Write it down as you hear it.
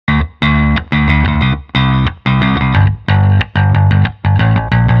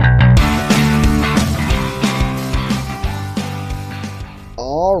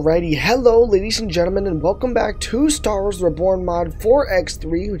Alrighty, hello ladies and gentlemen, and welcome back to Star Wars Reborn mod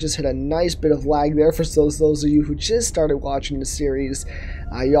 4x3. We just hit a nice bit of lag there for those of you who just started watching the series.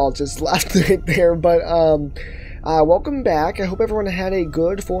 Y'all just left right there, but welcome back. I hope everyone had a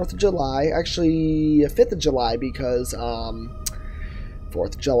good 4th of July, actually 5th of July, because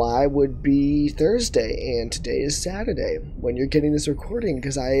 4th of July would be Thursday, and today is Saturday when you're getting this recording,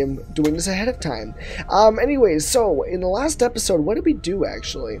 because I am doing this ahead of time. Anyways, so in the last episode, what did we do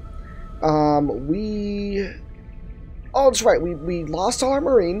actually? Oh, that's right, we lost all our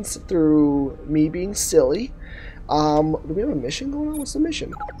Marines through me being silly. Do we have a mission going on? What's the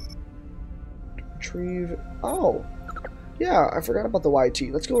mission? Retrieve. Oh. Yeah, I forgot about the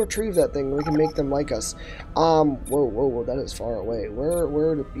YT. Let's go retrieve that thing. We can make them like us. Whoa, that is far away. Where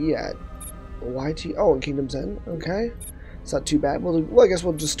would it be at? YT? Oh, in Kingdom's End. Okay. It's not too bad. Well, I guess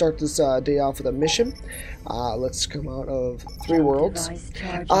we'll just start this day off with a mission. Let's come out of 3 worlds.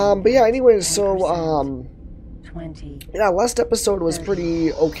 But yeah, anyways, so, yeah, last episode was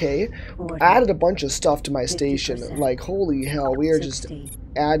pretty okay. Added a bunch of stuff to my station. Like, holy hell, we are just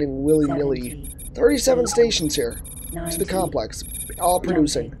adding willy-nilly. 37 stations here to the complex, all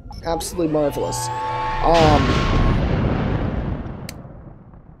producing. Absolutely marvelous.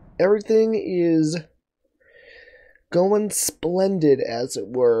 Everything is going splendid, as it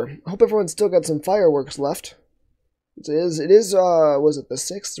were. I hope everyone's still got some fireworks left. It is was it the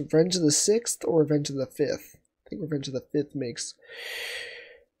 6th? Revenge of the 6th or Revenge of the 5th? I think Revenge of the 5th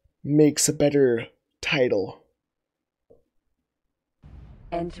makes a better title.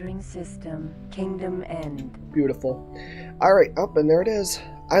 Entering system, Kingdom End. Beautiful. Alright, up and there it is.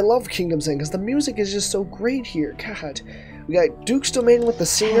 I love Kingdom's End because the music is just so great here. God. We got Duke's Domain with the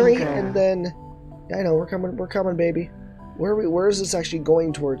scenery, and then yeah, I know, we're coming, baby. Where is this actually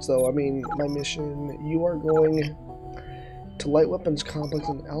going towards though? I mean, my mission, you are going to Light Weapons Complex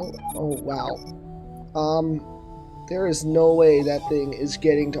and oh wow. There is no way that thing is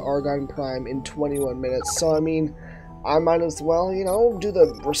getting to Argon Prime in 21 minutes. So I mean, I might as well, you know, do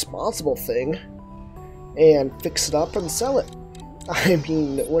the responsible thing and fix it up and sell it. I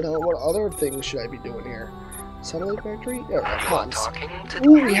mean, what other things should I be doing here? Satellite factory? Yeah, Hans.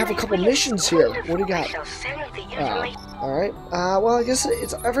 Ooh, we have a couple missions here. What do you got? Alright. Well, I guess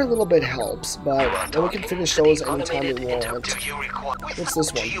it's every little bit helps, but we can finish those anytime we want. What's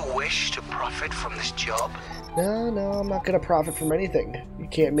this one? Do you wish to profit from this job? No, I'm not gonna profit from anything. You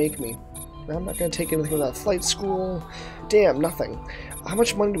can't make me. I'm not going to take anything from that flight school. Damn, nothing. How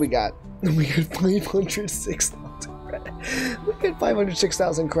much money do we got? We got 506,000 credits. We got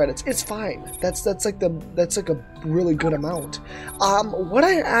 506,000 credits. It's fine. That's like a really good amount. What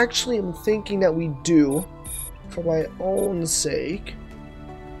I actually am thinking that we do, for my own sake,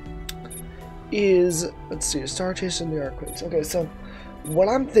 is, let's see, Star Chase and the Arquitans. Okay, so what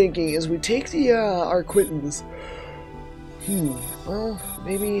I'm thinking is we take the Arquitans. Well,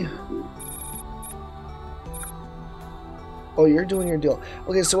 maybe. Oh, you're doing your deal.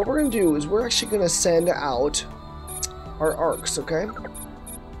 Okay, so what we're going to do is we're actually going to send out our arcs, okay?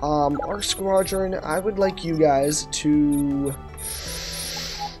 Arc Squadron, I would like you guys to...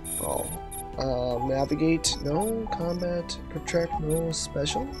 navigate, no. Combat, protect, no.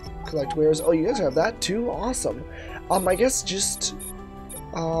 Special, collect wares. Oh, you guys have that too? Awesome. I guess just...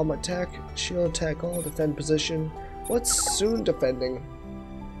 attack, shield attack, all defend position. What's soon defending?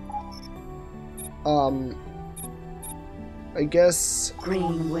 I guess.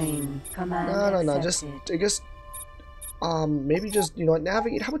 Green Wing. Command No. Just I guess. Maybe just, you know what,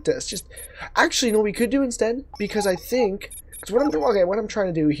 navigate. How about this? Just actually, no. We could do instead, because I think because what I'm doing. Okay, what I'm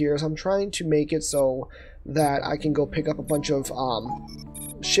trying to do here is I'm trying to make it so that I can go pick up a bunch of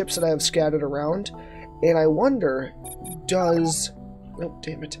ships that I have scattered around, and I wonder, does oh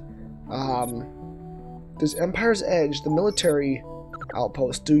damn it, does Empire's Edge, the military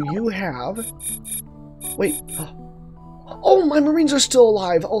outpost, do you have? Wait. Oh, my Marines are still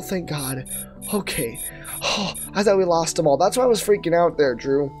alive. Oh, thank God. Okay. Oh, I thought we lost them all. That's why I was freaking out there,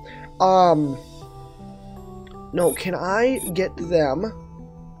 Drew. No, can I get them?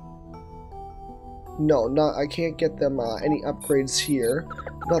 No, I can't get them any upgrades here.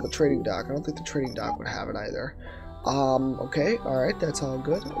 Not the trading dock. I don't think the trading dock would have it either. Okay. Alright, that's all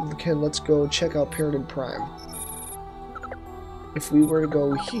good. Let's go check out Prelude Prime. If we were to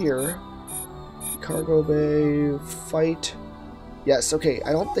go here... Cargo bay, fight. Yes, okay.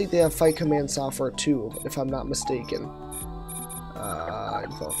 I don't think they have fight command software too, if I'm not mistaken.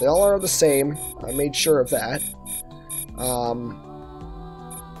 They all are the same. I made sure of that.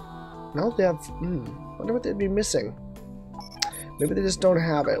 No, they have. I wonder what they'd be missing. Maybe they just don't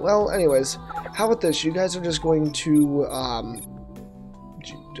have it. Well, anyways, how about this? You guys are just going to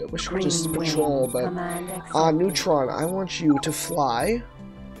wish we could just patrol, but Command accepted. Neutron, I want you to fly.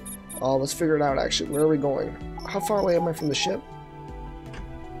 Let's figure it out. Actually, where are we going? How far away am I from the ship?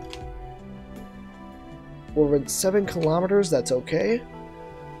 We're at 7 kilometers. That's okay.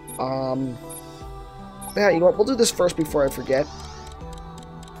 Yeah, you know what? We'll do this first before I forget.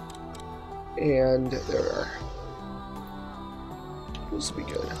 And there we are. This will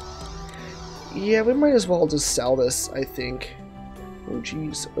be good. Yeah, we might as well just sell this, I think. Oh,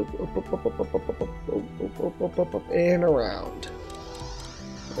 jeez. And around.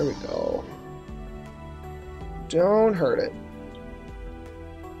 There we go. Don't hurt it.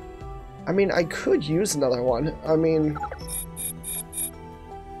 I mean, I could use another one. I mean,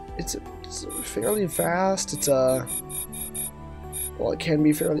 it's fairly fast. It's well, it can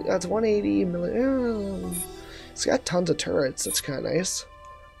be fairly. That's 180 million. It's got tons of turrets. That's kind of nice.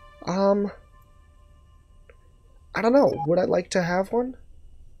 I don't know. Would I like to have one?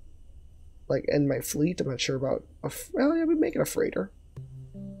 Like in my fleet? I'm not sure about. Well, yeah, we make it a freighter.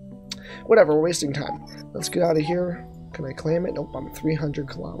 Whatever. We're wasting time. Let's get out of here. Can I claim it? Nope. I'm 300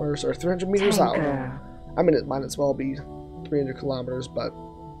 kilometers or 300 meters out. I mean, it might as well be 300 kilometers, but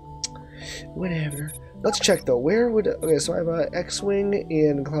whatever. Let's check though. Where would? Okay, so I have a X-wing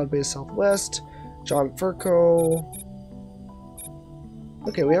in Cloud Base Southwest. John Furco.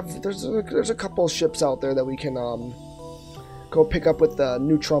 Okay, we have. There's a couple of ships out there that we can go pick up with the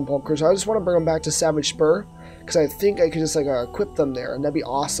Neutron bunkers. I just want to bring them back to Savage Spur because I think I could just like equip them there, and that'd be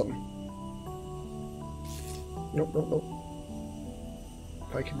awesome. Nope, nope, nope.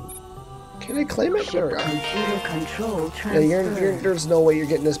 If I can I claim it? There we go. Computer control transfer. Yeah, there's no way you're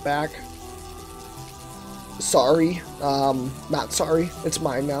getting this back. Sorry. Not sorry. It's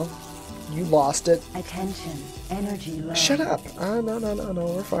mine now. You lost it. Attention. Energy low. Shut up.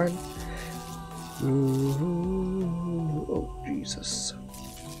 No, we're fine. Oh, Jesus.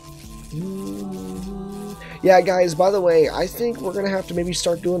 Yeah, guys, by the way, I think we're going to have to maybe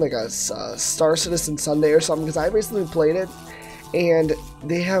start doing like a Star Citizen Sunday or something, because I recently played it, and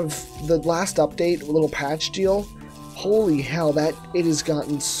they have the last update, a little patch deal. Holy hell, it has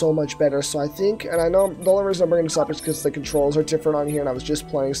gotten so much better. So I think, and I know the only reason I'm bringing this up is because the controls are different on here, and I was just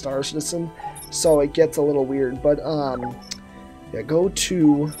playing Star Citizen, so it gets a little weird. But yeah, go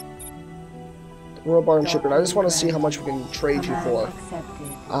to Reborn Shipyard. I just want to see how much we can trade you for.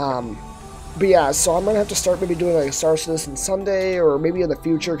 But yeah, so I'm gonna have to start maybe doing like a Star Citizen Sunday, or maybe in the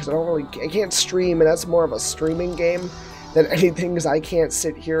future, because I can't stream, and that's more of a streaming game than anything, because I can't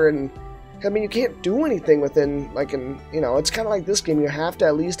sit here and. I mean, you can't do anything within, like, it's kind of like this game. You have to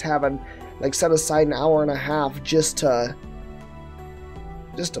at least have set aside an hour and a half just to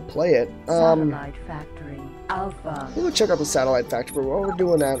play it. Satellite Factory Alpha. We'll check out the Satellite Factory. But while we're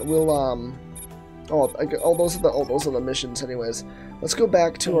doing that, we'll those are the missions, anyways. Let's go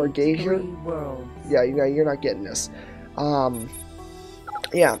back to our gate here. Yeah, you're not getting this.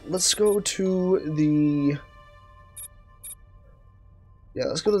 Yeah, let's go to the. Yeah,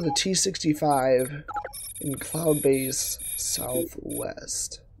 let's go to the T-65 in Cloud Base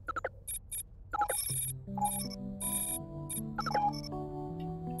Southwest.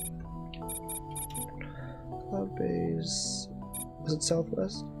 Cloud Base... Was it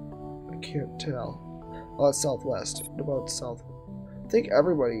Southwest? I can't tell. Oh, it's Southwest. What about South? I think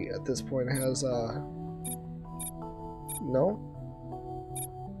everybody at this point has, No?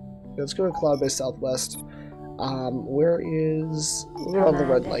 Yeah, let's go to Cloud Base Southwest. We're on the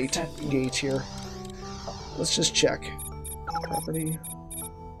red light gate here. Let's just check. Property.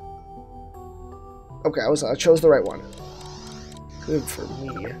 Okay, I chose the right one. Good for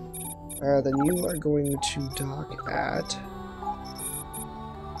me. Then you are going to dock at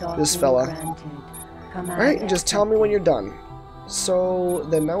this fella. Alright, and just tell me when you're done. So,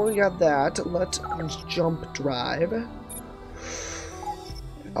 then now we got that. Let's jump drive.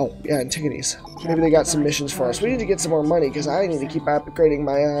 Oh, yeah, Antigone's. Maybe they got some missions for us. We need to get some more money, because I need to keep upgrading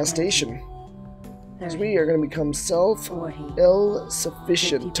my station. Because we are going to become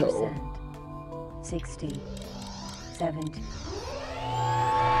self-sufficient-o. 60, 70.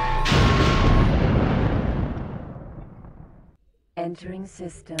 Entering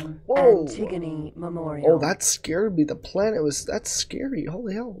system. Whoa. Antigone Memorial. Oh, that scared me. The planet that's scary.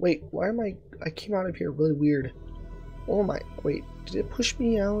 Holy hell. Wait, why am I came out of here really weird. Oh my, wait, did it push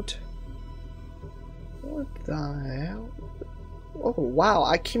me out? What the hell? Oh wow,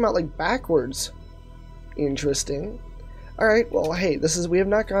 I came out like backwards. Interesting. Alright, well hey, we have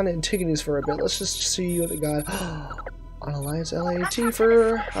not gone to Antigone's for a bit. Let's just see what they got. On Alliance LAT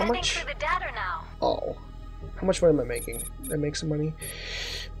for how much? Oh. How much money am I making? Did I make some money?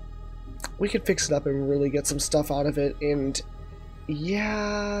 We could fix it up and really get some stuff out of it, and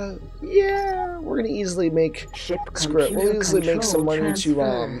Yeah, we're gonna easily make Ship script. We'll easily make some money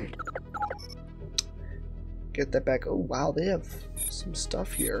transferred. to get that back. Oh wow, they have some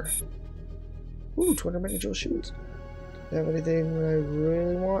stuff here. Ooh, 200 megajoule shoots. They have anything I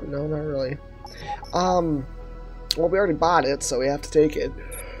really want? No, not really. Well, we already bought it, so we have to take it.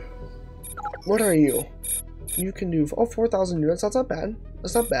 What are you? You can do 4,000 units. That's not bad.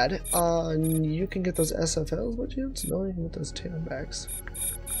 That's not bad. You can get those SFLs. What units? No, you can get those Terran backs.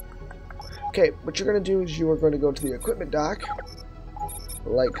 Okay, what you're gonna do is you are going to go to the equipment dock,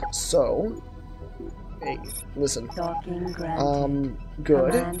 like so. Hey, listen. Docking granted.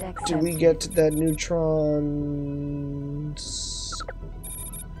 Good. Command Did we accepted. get that neutron?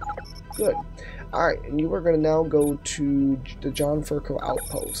 Good. Alright, and you are going to now go to the John Furco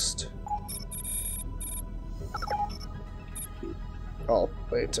outpost. Oh,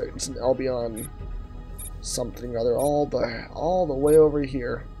 wait, sorry, it's an Albion something or other, all the way over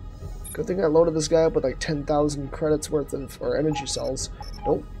here. Good thing I loaded this guy up with like 10,000 credits worth of, or energy cells.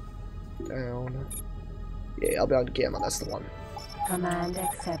 Nope. Down. Yeah, Albion Gamma, that's the one. Command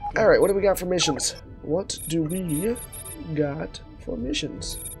accepted. Alright, what do we got for missions? What do we got for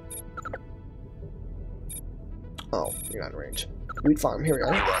missions? Oh, you're not in range. Wheat farm, here we You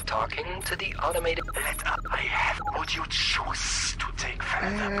are. are talking to the automated. Let up. I have. Would you choose to take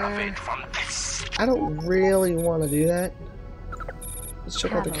further profit from this? I don't really want to do that. Let's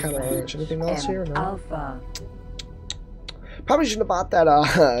check out the Cattle counter ranch. Anything else here? No. Alpha. Probably shouldn't have bought that,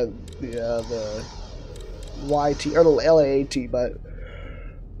 the YT, or the LAAT, but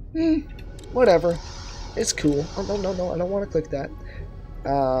whatever. It's cool. Oh, no, I don't want to click that.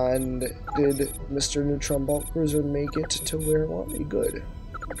 And did Mr. Neutron Bulk Cruiser make it to where it wanted me? Good.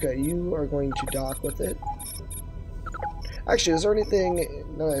 Okay, you are going to dock with it. Actually, is there anything,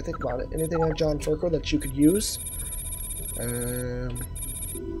 now that I think about it, anything on John Furco that you could use?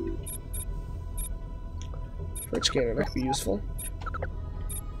 Fridge scanner, that could be useful.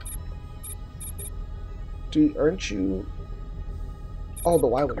 Aren't you... Oh, the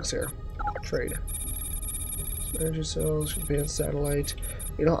Y-Wing's here. Trade. Energy cells, advanced satellite.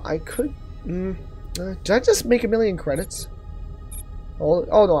 You know, I could... did I just make 1,000,000 credits? Oh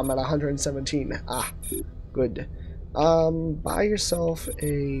no, I'm at 117. Ah, good. Buy yourself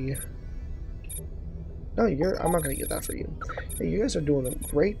a... No, I'm not gonna get that for you. Hey, you guys are doing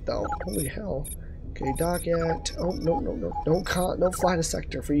great though. Holy hell. Okay, dock at... Oh, no. No fly to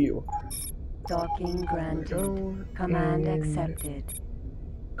sector for you. Docking granted. Go, Command and- accepted.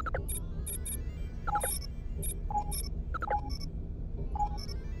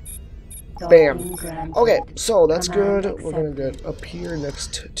 Bam. Docking granted. Okay, so that's Command good. We're gonna accepted. get up here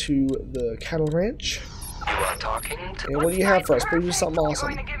next to the cattle ranch. You are talking to. And what do you have for us? Please something You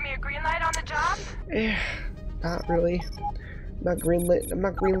awesome. going to give me a green light on the job? Not really. I'm not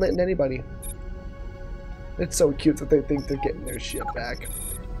greenlighting anybody. It's so cute that they think they're getting their shit back.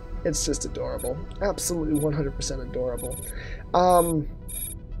 It's just adorable. Absolutely 100% adorable.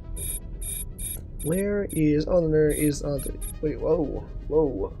 Where is... Oh, there is... wait, whoa.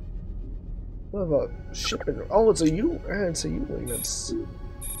 What about shipping? Oh, it's a U. It's a U-wing that's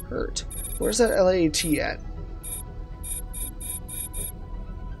hurt. Where's that LAAT at?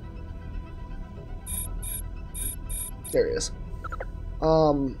 There he is.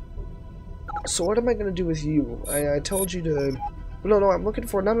 So what am I gonna do with you? I told you to... No, I'm looking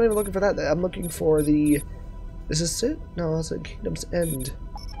for... No, I'm not even looking for that. I'm looking for the... Is this it? No, it's at Kingdom's End.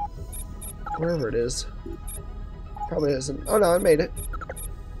 Wherever it is. Probably isn't. Oh no, I made it.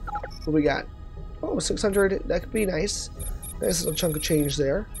 What we got? Oh, 600. That could be nice. Nice little chunk of change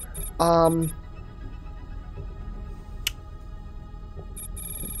there.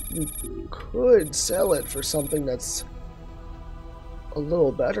 We could sell it for something that's a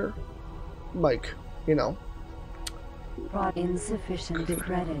little better. Like, you know. Brought insufficient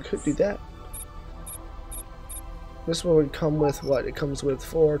credits. Could do that. This one would come with what? It comes with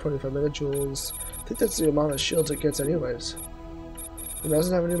 25 megajoules. I think that's the amount of shields it gets anyways. It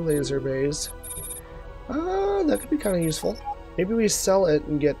doesn't have any laser bays. That could be kind of useful. Maybe we sell it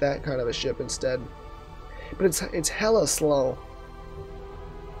and get that kind of a ship instead. But it's hella slow.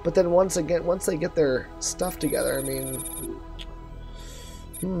 But then once they get their stuff together, I mean...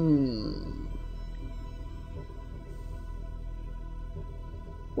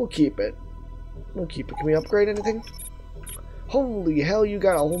 We'll keep it. Can we upgrade anything? Holy hell, you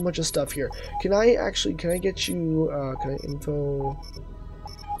got a whole bunch of stuff here. Can I get you, can I info...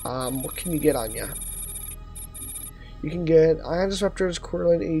 what can you get on ya? You can get ion disruptors,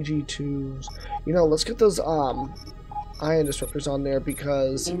 quarterline AG2s. You know, let's get those, ion disruptors on there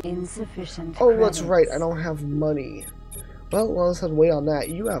because... Insufficient Oh, that's right, I credits. don't have money. Well, let's have to wait on that.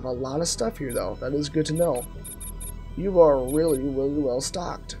 You have a lot of stuff here, though. That is good to know. You are really, really well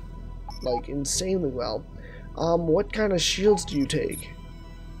stocked. Like, insanely well. What kind of shields do you take?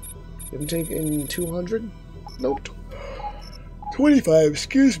 You haven't taken 200? Nope. 25,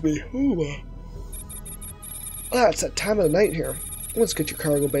 excuse me. Ooh. Ah, it's that time of the night here. Let's get your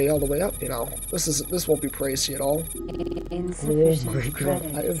cargo bay all the way up, you know. This won't be pricey at all. Insufficient Oh my god,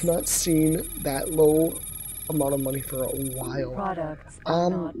 credits. I have not seen that low amount of money for a while. Products are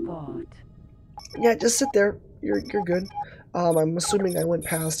not bought. Yeah, just sit there. You're good. I'm assuming I went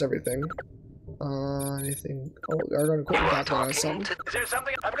past everything. Anything? Oh, Argon equipment background has something. Is there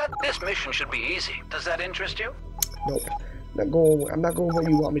something? I've got this mission should be easy. Does that interest you? Nope. I'm not going where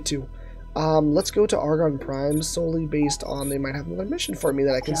you want me to. Let's go to Argon Prime solely based on they might have another mission for me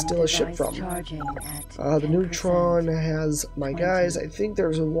that I can steal a ship from. The Neutron has my guys. I think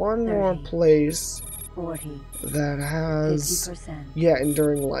there's one more place 40, that has 50%,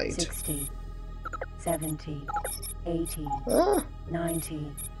 Enduring Light. 60, 70, 80, Ah,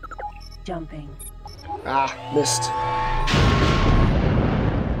 90, jumping. Missed.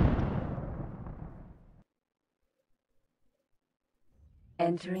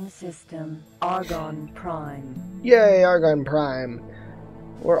 Entering system, Argon Prime. Yay, Argon Prime.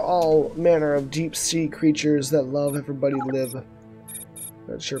 We're all manner of deep sea creatures that love everybody live.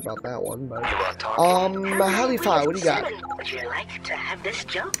 Not sure about that one, but Halifa, what do you got? Would you like to have this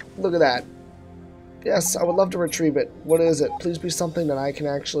jump? Look at that. Yes, I would love to retrieve it. What is it? Please be something that I can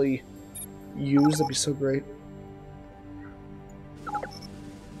actually use. That'd be so great.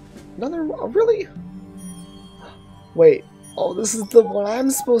 Another, really? Wait. Oh, this is the one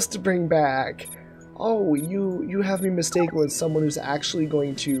I'm supposed to bring back. Oh, you have me mistaken with someone who's actually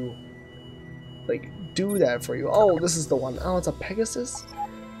going to, like, do that for you. Oh, this is the one. Oh, it's a Pegasus?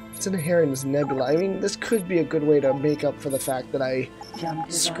 It's in Heron's Nebula. I mean, this could be a good way to make up for the fact that I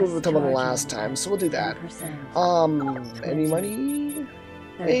screwed with him on the last time, so we'll do that. 10%, Any money?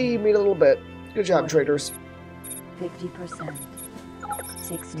 30, Hey, made a little bit. Good job, 40, traders. 50%,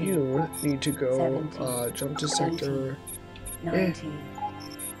 60, You need to go, 70, jump to sector. 90,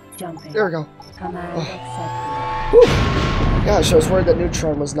 jumping. There we go. Command accepted. Whew. Gosh, I was worried that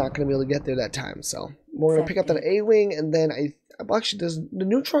Neutron was not going to be able to get there that time, so we're going to pick up that A-Wing, and then actually, the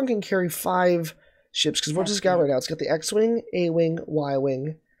Neutron can carry 5 ships, because what just got right now? It's got the X-Wing, A-Wing,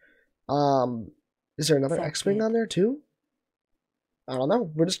 Y-Wing. Is there another X-Wing on there, too? I don't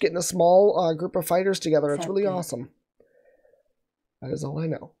know. We're just getting a small group of fighters together. It's really awesome. That is all I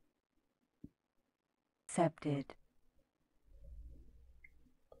know. Accepted.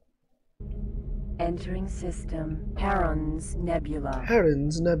 Entering system, Heron's Nebula.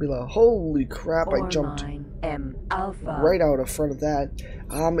 Heron's Nebula. Holy crap, I jumped M Alpha. right out in front of that.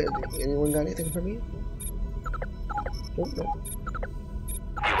 Anyone got anything for me? Oh, no.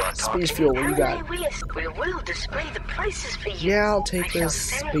 Space fuel, what do you got? We will display the prices for you. Yeah, I'll take I shall this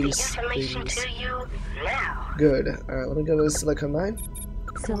send the space information things. to you now. Good. Alright, let me go to the Silicon Mine.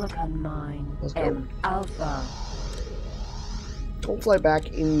 Silicon Mine. Let's go. M Alpha. Don't fly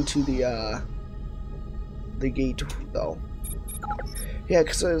back into the gate, though. Yeah,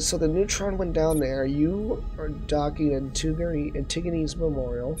 cause, so the Neutron went down there. You are docking at Antigone's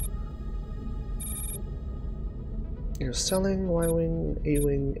Memorial. You're selling Y-Wing,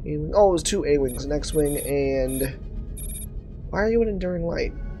 A-Wing, A-Wing. Oh, it was 2 A-Wings, an X-Wing, and... Why are you in Enduring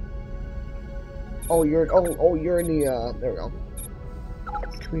Light? Oh, you're in the, there we go.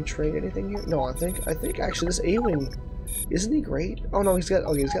 Can we trade anything here? No, I think actually this A-Wing, isn't he great? Oh no, he's got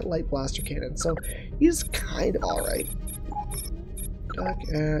light blaster cannon, so he's kind of alright. Dock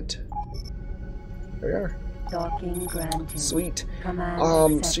at, there we are. Docking granted. Sweet.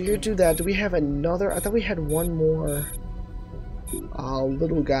 Command So you do that. Do we have another? I thought we had one more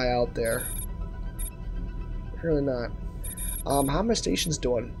little guy out there. Apparently not. How are my stations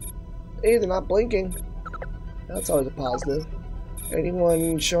doing? Hey, they're not blinking. That's always a positive.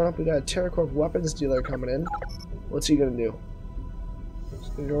 Anyone showing up? We got a TerraCorp weapons dealer coming in. What's he gonna do?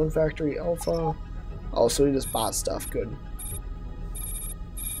 Drone factory alpha. Oh, so he just bought stuff. Good.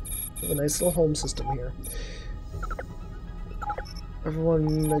 We have a nice little home system here.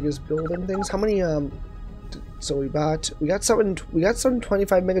 Everyone, I guess, building things. How many? So we got some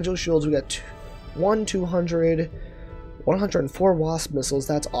 25 megajoule shields. We got 104 Wasp missiles.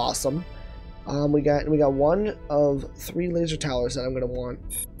 That's awesome. We got one of 3 laser towers that I'm gonna want.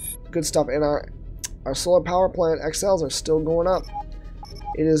 Good stuff. And our solar power plant XLs are still going up.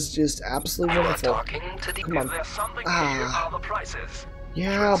 It is just absolutely wonderful. Come on.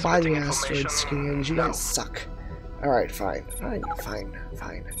 Yeah, I'll buy the asteroid scans. You guys suck. Alright, fine.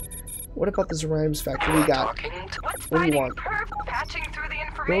 What about this rhymes factory we got? What do you want?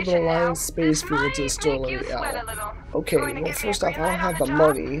 Build an alliance space field to store L. Okay, well first off, I don't have the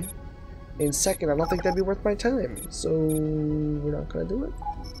money. And second, I don't think that'd be worth my time. So we're not gonna do it.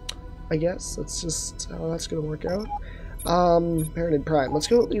 I guess that's just how that's gonna work out. Prelude Prime. Let's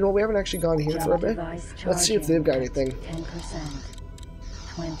go. You know, we haven't actually gone here for a bit. Let's see if they've got anything. 10%.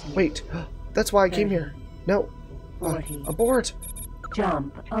 20. Wait, that's why I came here. No. 40. Abort.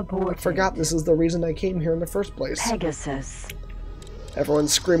 Jump aboard. I forgot this is the reason I came here in the first place. Pegasus.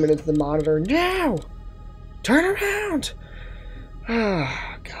 Everyone's screaming into the monitor. No! Turn around!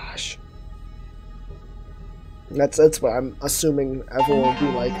 Ah, gosh. That's what I'm assuming everyone will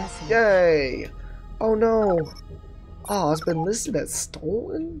be like. Yay! Oh no! Oh, it's been listed as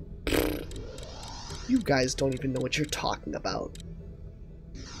stolen? You guys don't even know what you're talking about.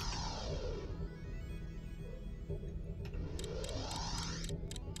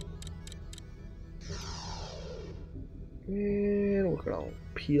 And we're gonna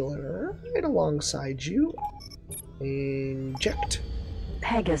peel it right alongside you. Inject.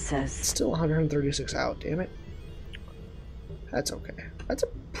 Pegasus. Still 136 out, damn it. That's okay. That's a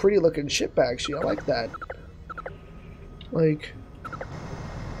pretty looking ship, actually. I like that. Like...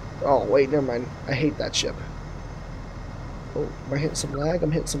 Oh, wait, never mind. I hate that ship. Oh, am I hitting some lag?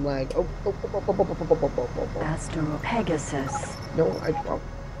 I'm hitting some lag. Oh. Astro Pegasus. No,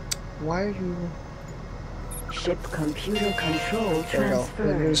 why are you... Ship computer control There we go. transferred.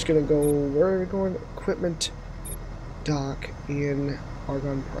 And we're just gonna go... Where are we going? Equipment dock in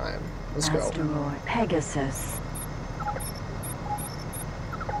Argon Prime. Let's go. Asteroid Pegasus.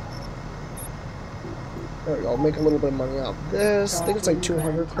 There we go. I'll make a little bit of money off this. I think it's like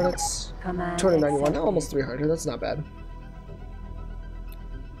 200 credits. Command 291. accepted. Almost 300. That's not bad.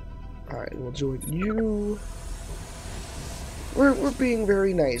 Alright, we'll join you. We're being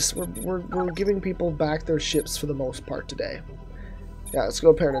very nice. We're giving people back their ships for the most part today. Yeah, let's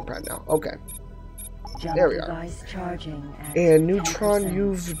go Prelude Prime now. Okay. Jump There we are. device charging at And Neutron, 10%.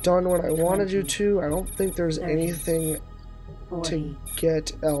 you've done what I wanted you to. I don't think there's 30, anything 40, to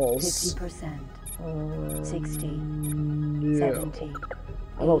get else. 50%, 60, Yeah. 70,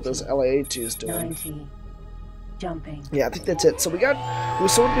 I don't know what this LAAT is doing. 90. Jumping. Yeah, I think that's it. So we got,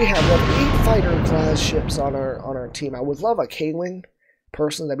 so what do we have? We have 8 fighter class ships on our team. I would love a K-wing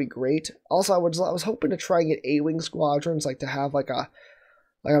person. That'd be great. Also, I was hoping to try and get A-wing squadrons, like to have like a,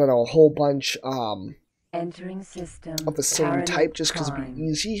 I don't know, a whole bunch Entering system. of the same Terran type, just because it'd Prime. be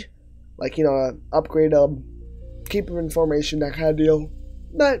easy. Like, you know, upgrade them, keep them in formation, that kind of deal.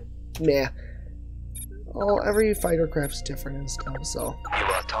 But nah. Every fighter craft's different and stuff. So You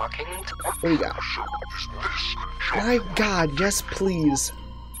are talking to... what do you got? My God, yes, please.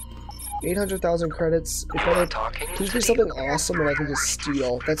 800,000 credits. It better please be something awesome that I can just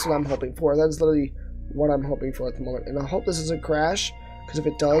steal. That's what I'm hoping for. That's literally what I'm hoping for at the moment. And I hope this doesn't crash, because if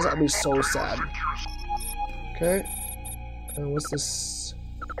it does, I'll be so sad. Okay. And what's this?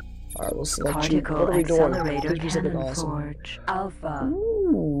 Alright, we'll select you. Particle What are we doing? accelerator Please be something cannon awesome. forge. Alpha.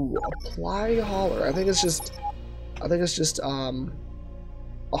 Ooh, apply hauler. I think it's just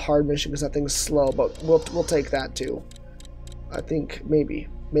a hard mission because that thing's slow, but we'll take that too. I think maybe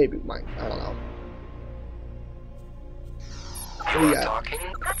we might. I don't know. What do you got?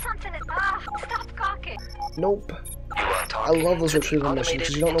 Got something at... Ah, stop gawking. Nope. You are I talking love those to the retrieval missions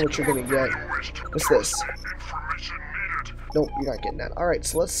because you don't know what you're gonna get. What's this? Nope, you're not getting that. Alright,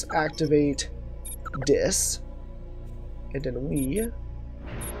 so let's activate this. And then we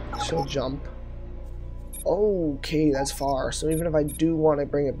shall jump. Okay, that's far. So even if I do want to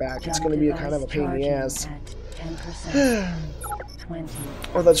bring it back, it's going to be a kind of a pain in the ass. 10%, 20,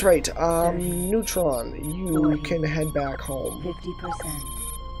 Oh, that's right. Neutron, you can head back home. 50%,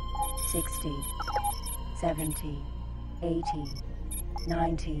 60, 70, 80,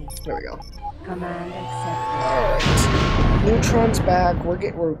 90. There we go. Command accepted. Alright. Neutron's back.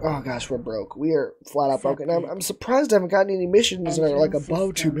 Oh gosh, we're broke. We are flat out broke. And I'm surprised I haven't gotten any missions that are like Engine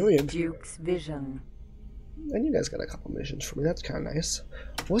above 2 system, million. Duke's Vision. And you guys got a couple missions for me. That's kind of nice.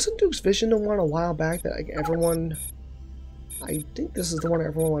 Wasn't Duke's Vision the one a while back that like everyone... I think this is the one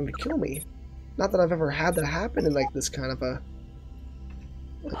everyone wanted to kill me. Not that I've ever had that happen in like this kind of a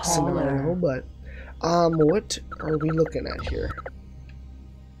like, scenario, but... what are we looking at here?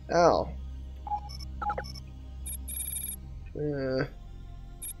 Oh.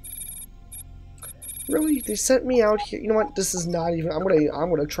 Really? They sent me out here. You know what? This is not even... I'm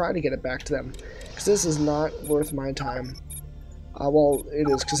gonna try to get it back to them. Because this is not worth my time. Well, it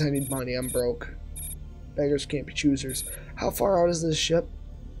is because I need money. I'm broke. Beggars can't be choosers. How far out is this ship?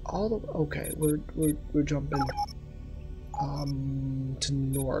 Okay, we're jumping to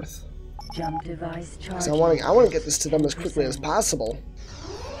north. Jump device charging. So I want to get this to them as quickly as possible.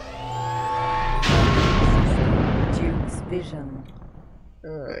 Duke's vision.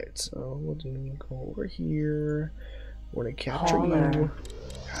 Alright, so we'll go over here. We're gonna capture Hauler. you.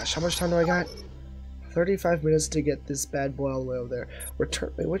 Gosh, how much time do I got? 35 minutes to get this bad boy all the way over there.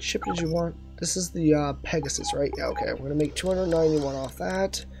 Return. Wait, what ship did you want? This is the Pegasus, right? Yeah, okay. We're gonna make 291 off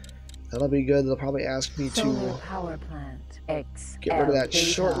that. That'll be good. They'll probably ask me Solar to power plant. X. get rid of that Beta.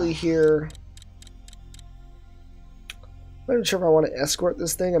 shortly here. I'm not sure if I want to escort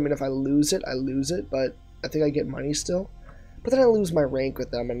this thing. I mean, if I lose it, I lose it, but I think I get money still. But then I lose my rank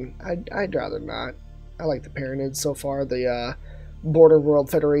with them, and I'd rather not. I like the Paranoid so far, the Border World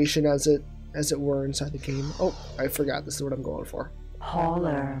Federation as it were inside the game. Oh, I forgot. This is what I'm going for.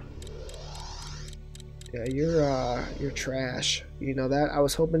 Hauler. Yeah, you're trash. You know that? I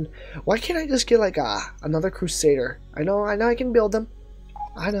was hoping. Why can't I just get like another Crusader? I know I can build them.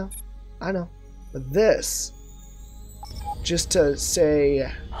 I know. But this, just to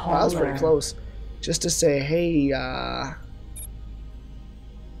say, wow, that was pretty close. Just to say, hey,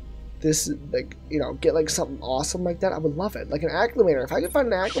 this, like, you know, get like something awesome like that. I would love it. Like an acclimator. If I could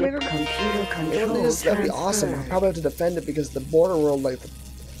find an acclimator, that'd be awesome. I'll probably have to defend it because the border world, like,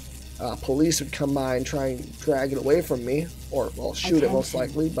 the police would come by and try and drag it away from me, or well, shoot it most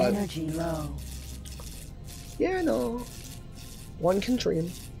likely. But energy low. Yeah, no, one can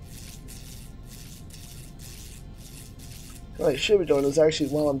dream. What I should be doing is actually,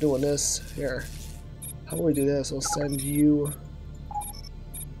 while I'm doing this here, how do we do this? I'll send you.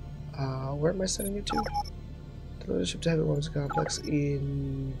 Where am I sending you to? Deliver the ship to Heavy Weapons Complex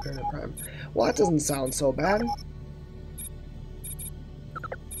in Paradise Prime. Well, that doesn't sound so bad.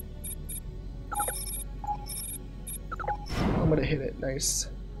 I'm gonna hit it. Nice.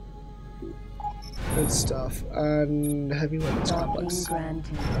 Good stuff. And Heavy Weapons Complex. Command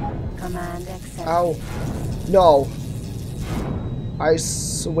accepted. Ow. No. I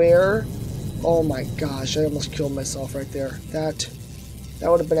swear. Oh my gosh, I almost killed myself right there. That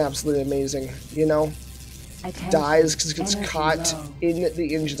would have been absolutely amazing. You know? Dies because it gets caught in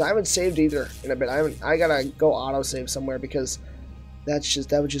the engines. I haven't saved either in a bit. I gotta go autosave somewhere because that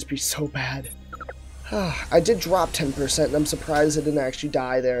would just be so bad. I did drop 10% and I'm surprised I didn't actually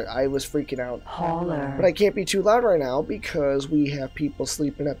die there. I was freaking out. Hauler. But I can't be too loud right now because we have people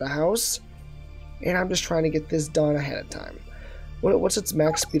sleeping at the house. And I'm just trying to get this done ahead of time. What's its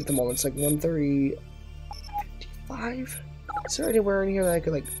max speed at the moment? It's like 130... 55? Is there anywhere in here that I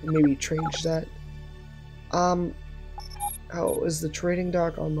could, like, maybe change that? Oh, is the trading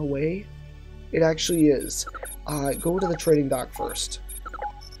dock on the way? It actually is. Go to the trading dock first.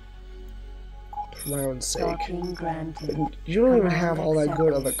 For my own sake. You don't even have all that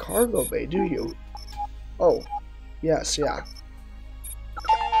good of a cargo bay, do you? Oh, yes, yeah.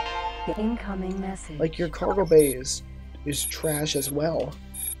 Incoming message. Like, your cargo bay is trash as well.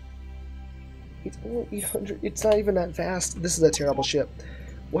 It's only 800. It's not even that fast. This is a terrible ship.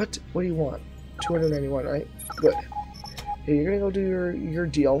 What do you want? 291, right? Good. Okay, you're gonna go do your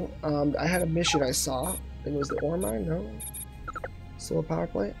deal. I had a mission I saw. I think it was the ore mine. No. Solar power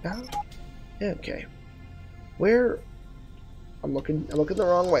plant. No. Yeah, okay. Where? I'm looking the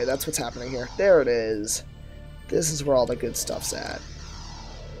wrong way. That's what's happening here. There it is. This is where all the good stuff's at.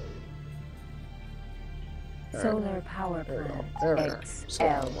 Solar power plant.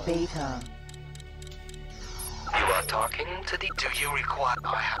 XL Beta. You are talking to the... Do you require...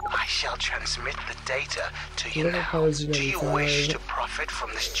 I shall transmit the data to you now. Do you wish to profit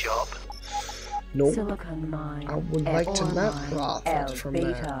from this job? Nope. Silicon mine. I would like to not profit from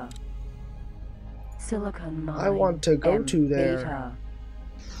that. Silicon mine. I want to go to there. Beta.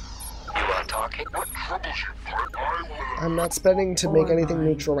 You are talking... I'm not spending to make anything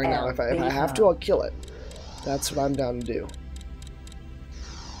neutral right now. If I have to, I'll kill it. That's what I'm down to do.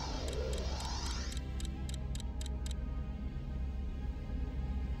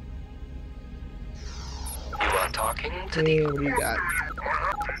 You are talking to the... What do you got?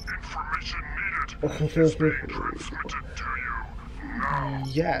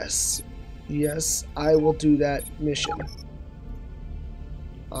 Yes. Yes, I will do that mission.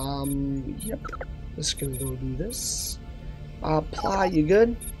 Yep. Just gonna go do this. Apply, you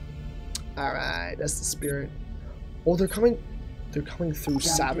good? Alright, that's the spirit. Oh, they're coming through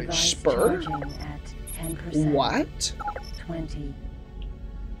Savage Spur? What? 20,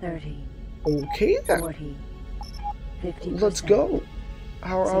 30, Okay then. 40, 50%, Let's go.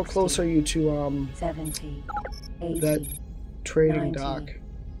 How close are you to 70, 80, that trading 90, dock?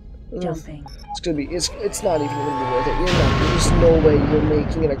 Ugh. jumping. It's not even gonna be worth it. There's no way you're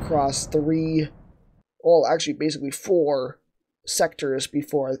making it across 3, well, actually basically 4 sectors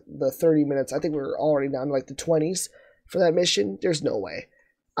before the 30 minutes. I think we're already down to like the 20s for that mission. There's no way.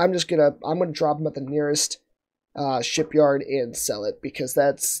 I'm gonna drop them at the nearest shipyard and sell it, because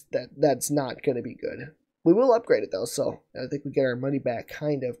that's not gonna be good. We will upgrade it though, so I think we get our money back,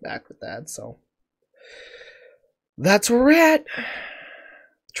 kind of back with that. So that's where we're at.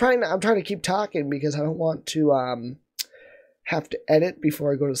 I'm trying to keep talking because I don't want to have to edit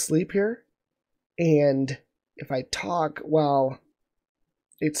before I go to sleep here. And if I talk while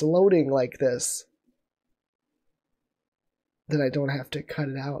it's loading like this, then I don't have to cut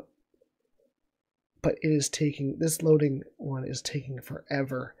it out. But this loading one is taking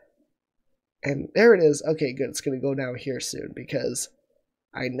forever. And there it is. Okay, good. It's going to go down here soon, because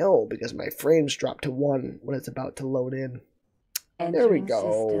I know, because my frames dropped to 1 when it's about to load in. There we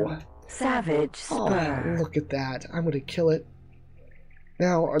go. System. Savage Spur. Oh, look at that. I'm going to kill it.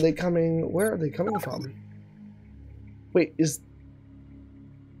 Now, are they coming? Where are they coming from? Wait, is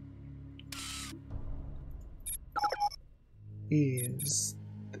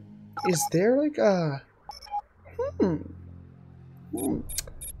there like a...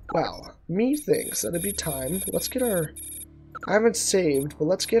 Well, me thinks that it'd be time. Let's get our... I haven't saved, but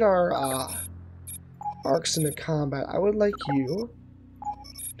let's get our arcs into combat. I would like you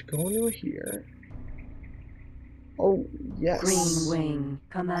to go into here. Oh, yes. Green Wing.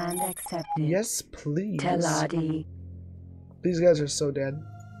 Command accepted. Yes, please. Teladi. These guys are so dead.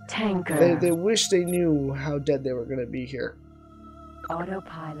 Tanker. They wish they knew how dead they were going to be here.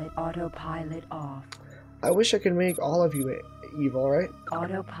 Autopilot off. I wish I could make all of you evil, right?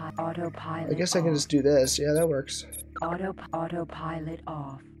 Autopilot I guess I can just do this. Yeah, that works. Autopilot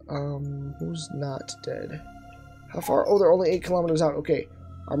off. Who's not dead? How far? Oh, they're only 8 kilometers out. Okay.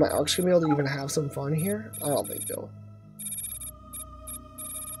 Are my arcs going to be able to even have some fun here? I don't think they'll.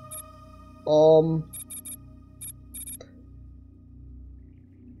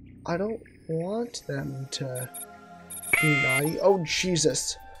 I don't want them to be naughty. Oh,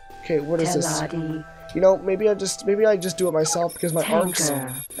 Jesus. Okay, what is this? You know, maybe I just do it myself, because my arcs...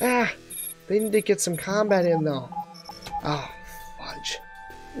 they need to get some combat in, though. Oh, fudge.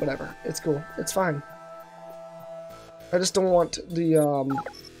 Whatever. It's cool. It's fine. I just don't want the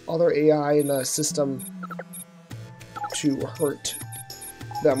other AI in the system to hurt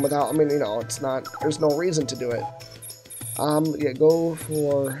them without... I mean, you know, it's not... There's no reason to do it. Yeah, go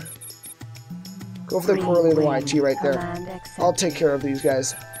for the Prelude YT right there. I'll take care of these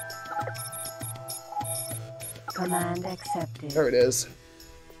guys. Command accepted. There it is.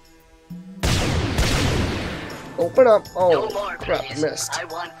 Open up. Oh, No more, crap, please. missed. I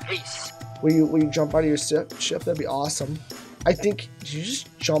want peace. Will you jump out of your ship? That'd be awesome. I think... Did you just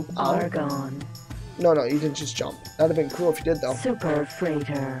jump out? Argon. No, you didn't just jump. That'd have been cool if you did, though. Super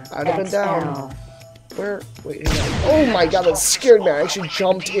Freighter. I'd have been XL. down. Where? Wait, hang on. Oh my god, that scared me. I actually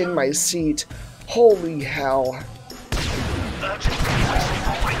jumped in my seat. Holy hell.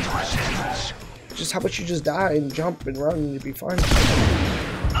 Just how about you just die and jump and run and you'd be fine.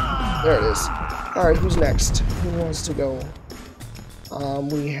 There it is. Alright, who's next? Who wants to go?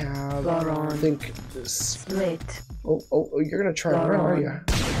 We have... I think this... Split. Oh, you're gonna try and run, are you?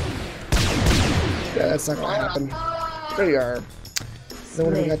 Yeah, that's not gonna happen. There you are. Then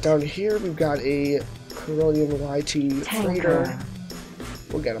what do we got down here? We've got a Corellian YT freighter.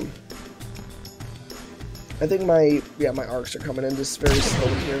 We'll get him. I think my arcs are coming in just very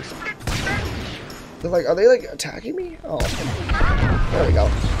slowly here. They're like, are they like attacking me? Oh, there we go.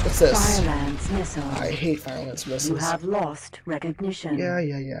 What's this? Fire Lance missile. I hate Fire Lance missiles. You have lost recognition. Yeah,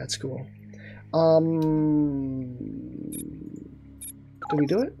 it's cool. Did we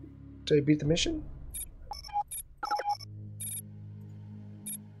do it? Did I beat the mission?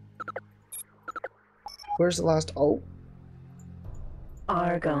 Where's the last? Oh.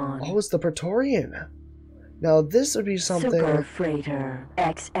 Argon. Oh, it's the Praetorian. Now this would be something. Super Freighter.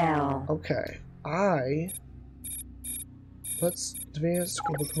 XL. Okay. Let's advance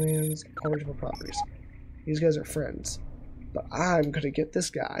global commands, eligible properties. These guys are friends. But I'm gonna get this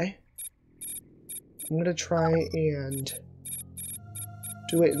guy. I'm gonna try and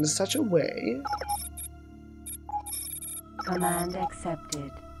do it in such a way. Command accepted.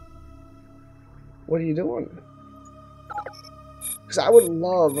 What are you doing? Because I would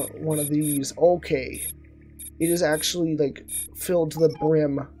love one of these. Okay. It is actually like filled to the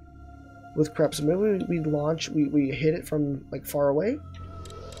brim with crap. So maybe we hit it from like far away.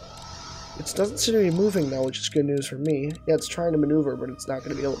 It doesn't seem to be moving though, which is good news for me. Yeah, it's trying to maneuver, but it's not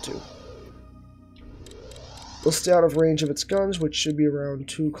going to be able to. We'll stay out of range of its guns, which should be around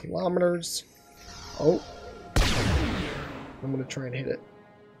 2 kilometers. Oh. I'm going to try and hit it.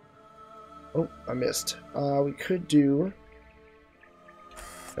 Oh, I missed. We could do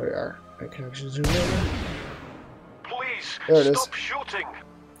There we are. I can actually zoom in. Please, There it is. stop shooting.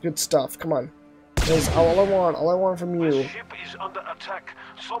 Good stuff. Come on. That's all I want. All I want from The you ship is under attack.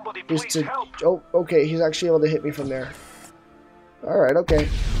 Somebody is please to... help. Oh, okay. He's actually able to hit me from there. Alright, okay.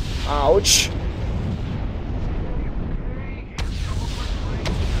 Ouch.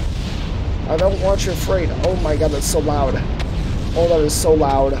 I don't want your freight. Oh my god, that's so loud. Oh, that is so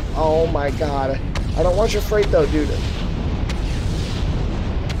loud. Oh my god. I don't want your freight though, dude.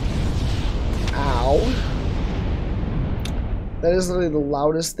 Ow. That is literally the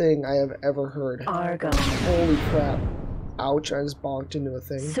loudest thing I have ever heard. Argon. Holy crap. Ouch, I just bonked into a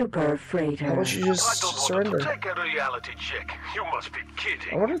thing. Super freighter. How about you I just don't surrender? want to take a reality check. You must be I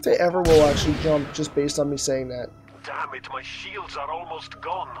kidding. wonder if they ever will actually jump just based on me saying that. Damn it, my shields are almost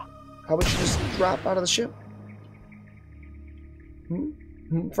gone. How about you just drop out of the ship?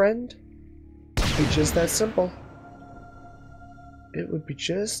 Friend? It'd be just that simple. It would be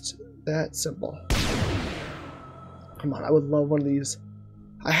just that simple. Come on, I would love one of these.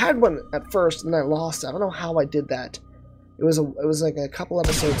 I had one at first and then I lost it. I don't know how I did that. It was like a couple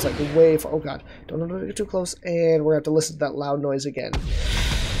episodes, like way far. Oh god, don't get too close, and we're gonna have to listen to that loud noise again.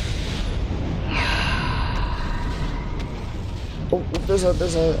 Oh, there's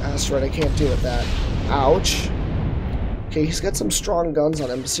a asteroid. I can't deal with that. Ouch. Okay, he's got some strong guns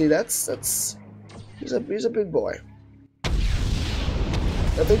on him. See, he's a big boy. I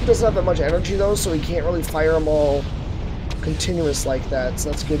think he doesn't have that much energy though, so he can't really fire them all continuous like that.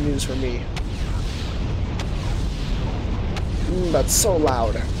 So that's good news for me. That's so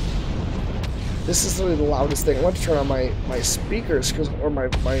loud. This is literally the loudest thing. I want to turn on my speakers or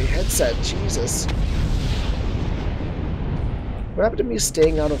my headset. Jesus. What happened to me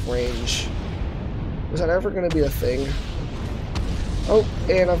staying out of range? Was that ever going to be a thing? Oh,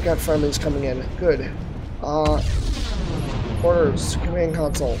 and I've got friendlies coming in. Good. Orders. Command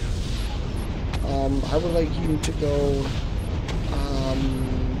console. I would like you to go...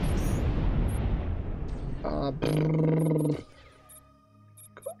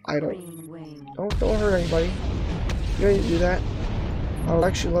 I don't hurt anybody. You don't need to do that. I would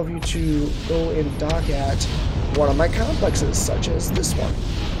actually love you to go and dock at one of my complexes, such as this one.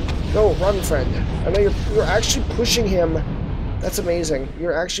 Go, run, friend. I know you're actually pushing him. That's amazing.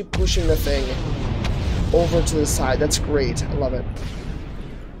 You're actually pushing the thing over to the side. That's great. I love it.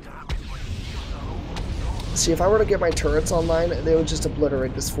 See, if I were to get my turrets online, they would just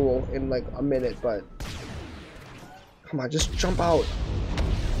obliterate this fool in like a minute, but... Come on, just jump out.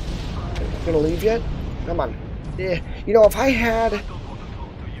 Gonna leave yet? Come on. Yeah. You know, if I had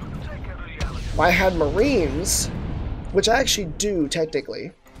Marines, which I actually do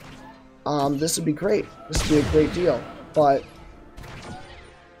technically, this would be great. This would be a great deal. But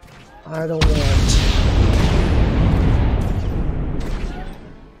I don't want.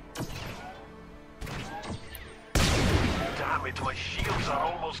 Damn it, my shields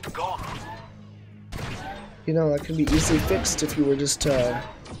are almost gone. You know, that can be easily fixed if you were just to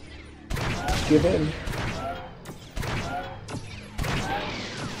give in.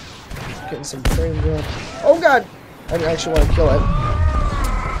 Getting some frame drop. Oh god! I didn't actually want to kill it.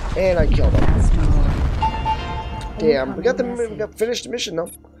 And I killed it. Damn, we got finished the mission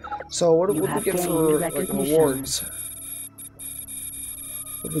though. So what do we get for like rewards?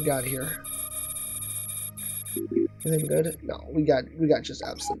 What do we got here? Anything good? No, we got just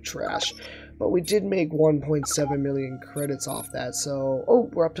absolute trash. But we did make 1.7 million credits off that, so... Oh,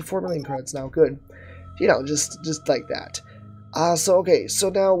 we're up to 4 million credits now, good. You know, just like that. So, okay, so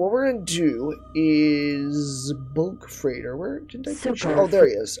now what we're going to do is... Bulk Freighter, where did I put you? Oh, there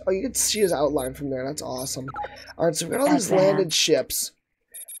he is. Oh, you can see his outline from there, that's awesome. Alright, so we've got all these landed ships.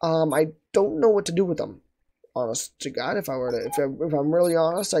 I don't know what to do with them. Honest to God, if I'm really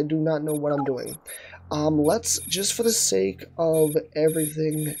honest, I do not know what I'm doing. Let's, just for the sake of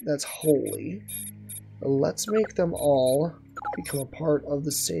everything that's holy, let's make them all become a part of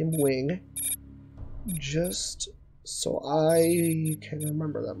the same wing, just so I can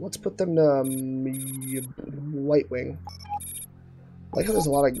remember them. Let's put them to white wing. I like how there's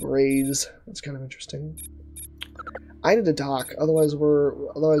a lot of grays. That's kind of interesting. I need to dock, otherwise we're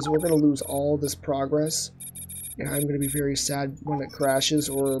gonna lose all this progress. And I'm going to be very sad when it crashes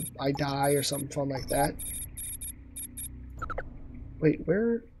or I die or something fun like that. Wait,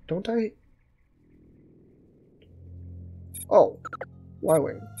 where? Don't I? Oh,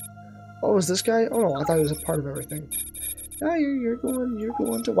 Y-Wing. Oh, is this guy? Oh, no, I thought he was a part of everything. Ah, you're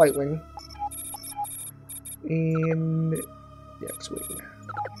going to White Wing. And the X-Wing.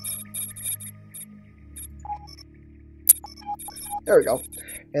 There we go.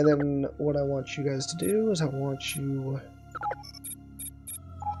 And then what I want you guys to do is I want you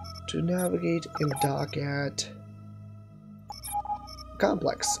to navigate and dock at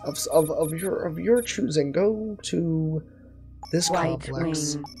complex of your choosing. Go to this Right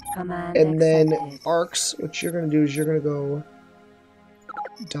complex, wing. Command and then accepted. arcs. What you're gonna do is you're gonna go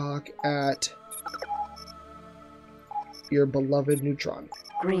dock at your beloved neutron.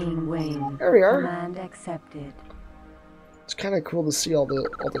 Green wing. There we are. Command accepted. It's kind of cool to see all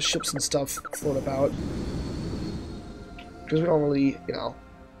the ships and stuff float about, because we don't really, you know,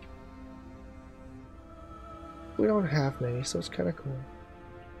 we don't have many, so it's kind of cool.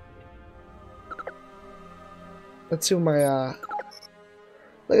 Let's see what my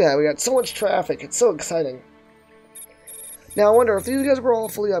look at that, we got so much traffic. It's so exciting. Now I wonder if these guys were all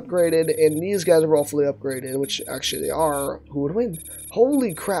fully upgraded and these guys were all fully upgraded, which actually they are, who would win?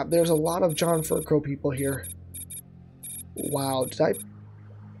 Holy crap, there's a lot of John Furco people here. Wow, did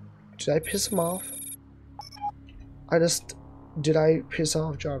I piss him off? Did I piss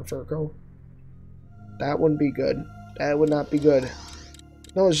off John Furco? That wouldn't be good. That would not be good.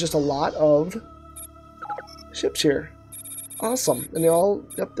 No, there's just a lot of ships here. Awesome. And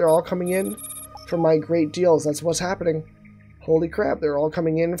they're all coming in for my great deals. That's what's happening. Holy crap, they're all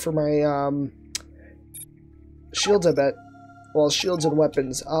coming in for my shields, I bet. Well, shields and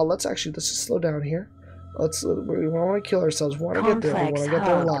weapons. Let's just slow down here. We don't want to kill ourselves. We want to get there. We want to get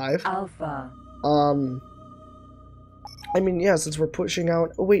there alive. Alpha. I mean, yeah, since we're pushing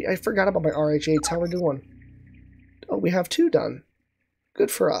out... Oh, wait, I forgot about my RH8s. How are we doing? Oh, we have 2 done.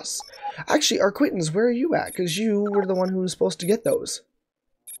 Good for us. Actually, Arquitans, where are you at? Because you were the one who was supposed to get those.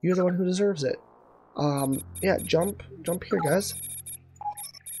 You're the one who deserves it. Yeah, jump here, guys.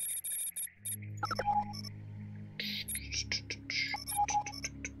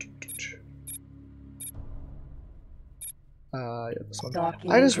 Yeah, this one.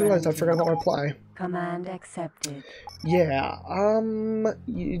 Docking I just realized I granted. forgot about my ply. Command accepted. Yeah,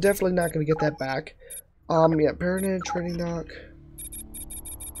 you're definitely not gonna get that back. Yeah, Pyramid, Trading Dock.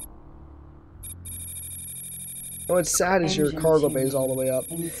 What's sad is your Engine cargo tuning bay is all the way up.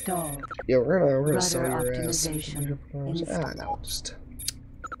 Installed. Yeah, we're gonna Rudder sell your ass. optimization. No, just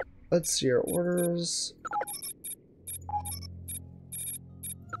let's see your orders.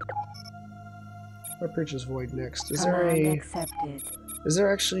 What purchase void next? Command accepted. Is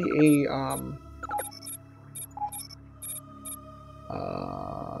there actually a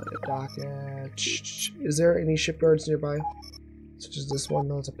dock at, is there any shipyards nearby? Such as this one?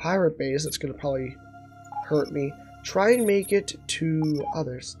 No, it's a pirate base. That's gonna probably hurt me. Try and make it to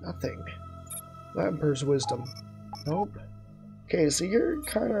others. Nothing. The Emperor's Wisdom. Nope. Okay, so you're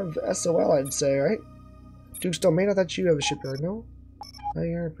kind of SOL, I'd say, right? Duke's Domain, I thought you have a shipyard, no? Oh,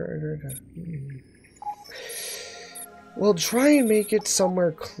 you're a pirate. Well, try and make it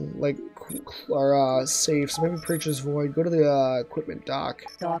somewhere safe. So maybe Preacher's Void. Go to the equipment dock.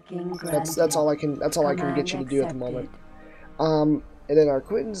 Docking That's all I can. That's all I can get you to do at the moment. And then our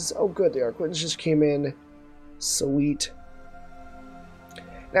Arquitans. Oh, good. The Arquitans just came in. Sweet.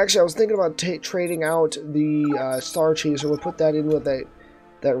 And actually, I was thinking about trading out the Star Chaser. We'll put that in with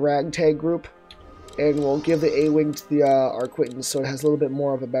that ragtag group, and we'll give the A-wing to the Arquitans, so it has a little bit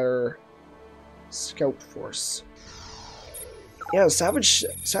more of a better scout force. Yeah, Savage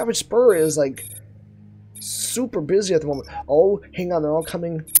Spur is like super busy at the moment. Oh, hang on, they're all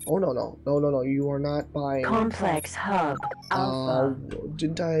coming. Oh no, you are not buying. Complex hub. Alpha.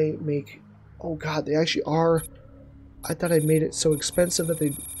 Didn't I make? Oh god, they actually are. I thought I made it so expensive that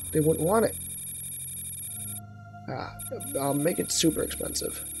they wouldn't want it. I'll make it super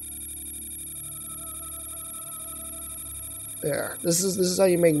expensive. There. This is how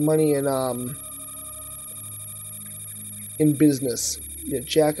you make money in business. You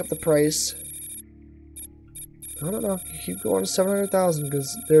jack up the price. I don't know. Keep going to 700,000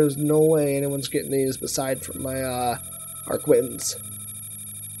 because there's no way anyone's getting these aside from my Arquitans.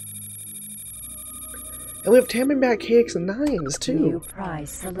 And we have Tammyback KX and 9s too. New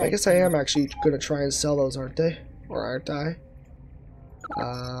price selected. I guess I am actually gonna try and sell those, aren't they? Or aren't I?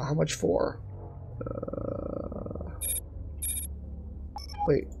 How much for?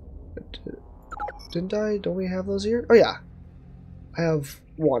 Wait, didn't I? Don't we have those here? Oh yeah, I have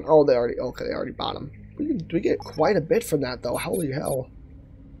one. Oh, they already bought them. We get quite a bit from that though. Holy hell,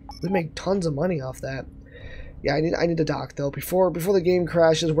 we make tons of money off that. Yeah, I need to dock though before the game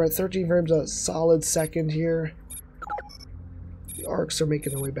crashes. We're at 13 frames a solid second here. The arcs are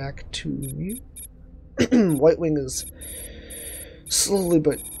making their way back to me. White Wing is slowly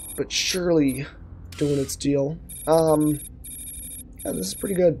but surely doing its deal. Yeah, this is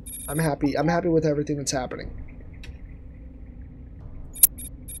pretty good. I'm happy. I'm happy with everything that's happening.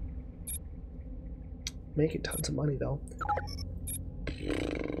 Making tons of money though.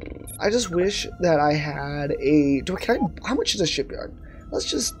 I just wish that I had a... how much is a shipyard? Let's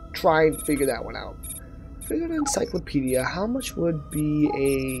just try and figure that one out. Figure an encyclopedia. How much would be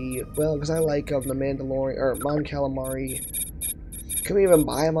a... Well, because I like the Mandalorian... Or Mon Calamari. Can we even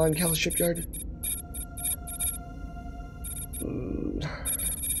buy a Mon Cal shipyard?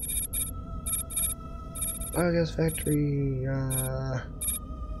 Biogas factory...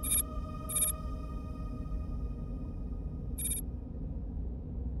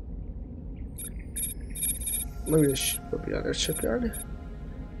 Maybe this would be under shipyard.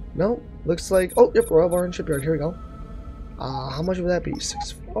 No, looks like... Oh, yep, Reborn shipyard. Here we go. How much would that be?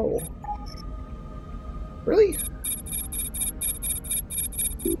 6... Oh. Really?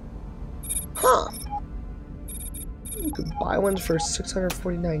 Huh. You could buy one for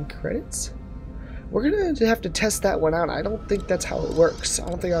 649 credits? We're going to have to test that one out. I don't think that's how it works. I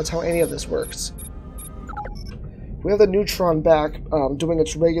don't think that's how any of this works. We have the Neutron back doing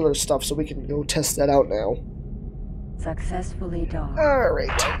its regular stuff, so we can go test that out now. Successfully docked. Alright.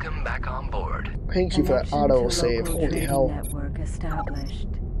 Welcome back on board. Thank you for that Connection auto to save. local Holy trading hell. Network established.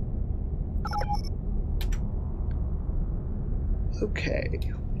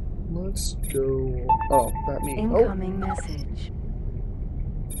 Okay. Let's go. Oh, not me. Incoming message.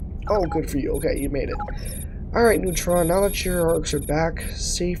 Oh, good for you. Okay, you made it. Alright, Neutron. Now that your arcs are back,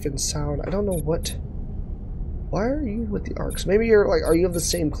 safe and sound. I don't know what... Why are you with the arcs? Maybe you're like, are you of the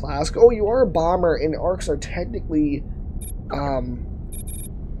same class? Oh, you are a bomber, and arcs are technically, they're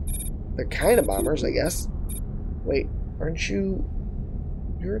kind of bombers, I guess. Wait, aren't you?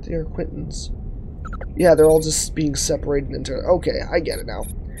 You're the Arquitans. Yeah, they're all just being separated into. Okay, I get it now.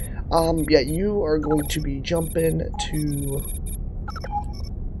 Yeah, you are going to be jumping to,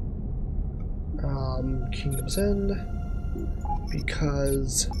 Kingdom's End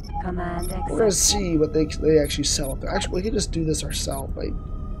because. Command We're gonna see what they actually sell. Actually, we can just do this ourselves by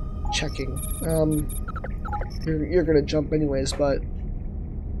checking. You're gonna jump anyways, but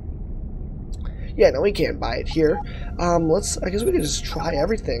yeah, no, we can't buy it here. I guess we can just try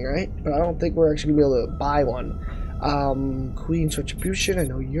everything, right? But I don't think we're actually gonna be able to buy one. Queen's Retribution. I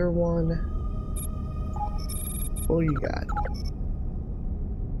know you're one. What do you got?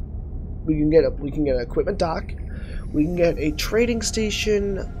 We can get an equipment dock. We can get a trading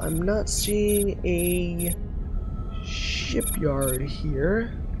station. I'm not seeing a shipyard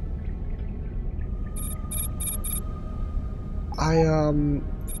here.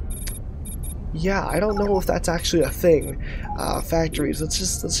 Yeah, I don't know if that's actually a thing. Factories. Let's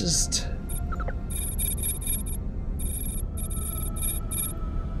just.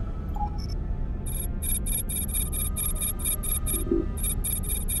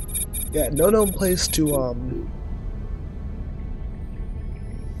 Yeah, no known place to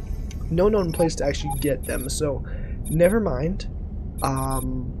no known place to actually get them, so never mind. I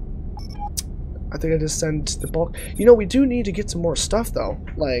think I just sent the bulk. You know, we do need to get some more stuff though.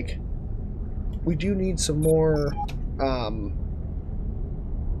 Like, we do need some more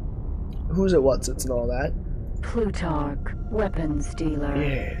who's it, what's it's and all that. Plutarch, weapons dealer.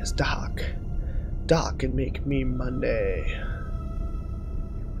 Yes, Doc. Doc can make me Monday.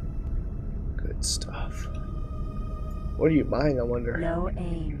 Good stuff. What are you buying, I wonder? No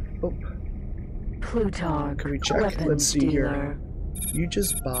aim. Oh. Plutarch, Can we check? weapons Let's see dealer. here. You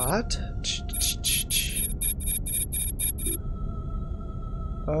just bought.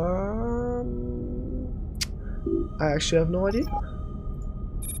 I actually have no idea.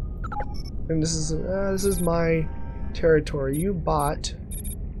 And this is my territory. You bought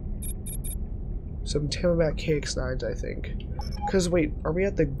some Timberback KX9s, I think. Because wait, are we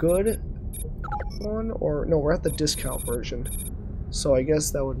at the good one or no? We're at the discount version. So I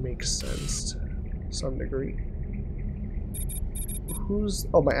guess that would make sense to some degree. Who's...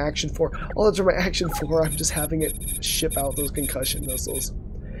 Oh, my Action 4. Oh, that's for my Action 4. I'm just having it ship out those concussion missiles.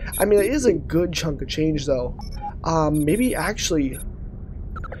 I mean, it is a good chunk of change, though. Maybe actually...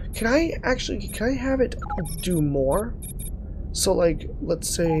 Can I have it do more? So, like, let's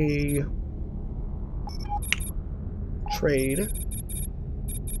say... Trade.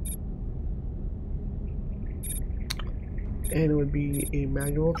 And it would be a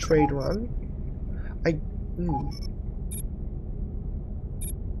manual trade run.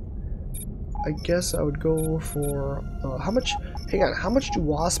 I guess I would go for how much? Hang on, how much do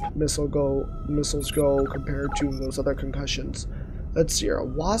Wasp missiles go compared to those other concussions? Let's see here. A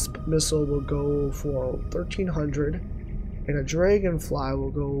Wasp missile will go for 1,300, and a Dragonfly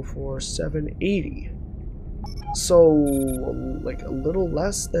will go for 780. So, like a little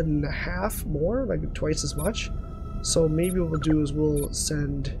less than half more, like twice as much. So maybe what we'll do is we'll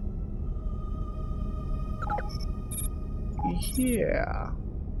send... Yeah.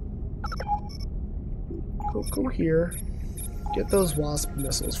 Go here. Get those wasp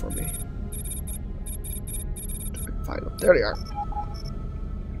missiles for me. Find them. There they are.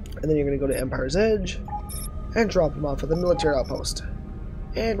 And then you're going to go to Empire's Edge and drop them off at the military outpost.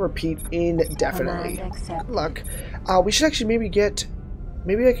 And repeat indefinitely. Good luck. We should actually maybe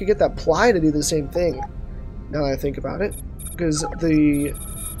I could get that Ply to do the same thing. Now that I think about it. Because the...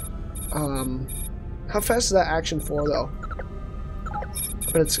 how fast is that action for, though?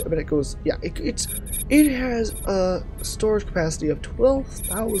 I bet it goes... Yeah, it has a storage capacity of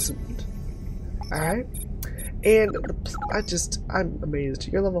 12,000. Alright? And I'm amazed.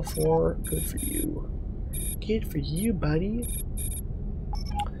 You're level 4. Good for you. Good for you, buddy.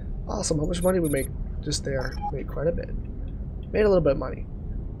 Awesome. How much money we make just there? Made quite a bit. Made a little bit of money.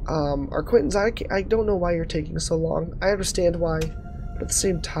 Our Quintons, I don't know why you're taking so long. I understand why. But at the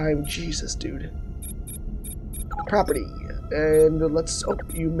same time, Jesus, dude. Property. And let's... Oh,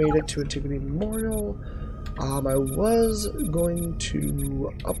 you made it to Antigone Memorial. I was going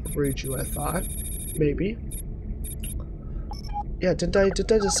to upgrade you, I thought. Maybe. Yeah, did I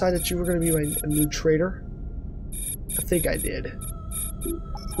decide that you were going to be my new trader? I think I did.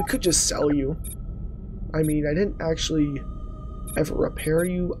 We could just sell you. I mean, I didn't actually ever repair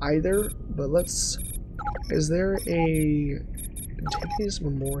you either, but let's... Is there a... Antigone's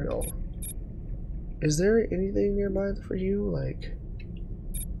Memorial? Is there anything nearby for you, like...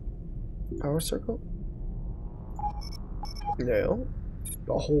 Power Circle? No.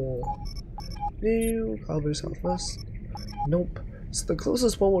 The whole... No. Probably Southwest? Nope. So the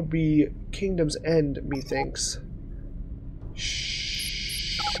closest one would be Kingdom's End, methinks.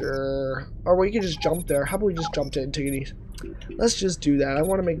 Sure. Or we can just jump there. How about we just jump to Antigone? Let's just do that. I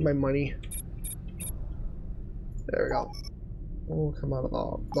want to make my money. There we go. We'll come out of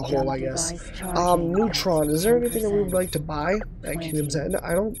the hole, I guess. Neutron. Is there anything that we would like to buy at Kingdom's End?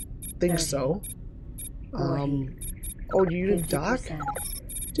 I don't think so. Oh, you didn't dock?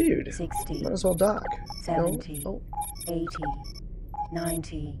 Dude, 60, might as well dock. 70, No? 80,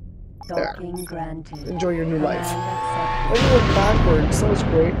 90. There. Docking granted. Enjoy your new life. And Let me look backwards. That was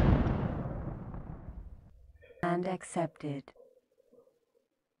great. and accepted.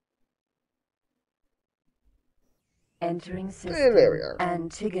 Entering system. And there we are.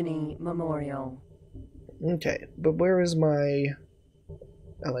 Antigone Memorial. Okay, but where is my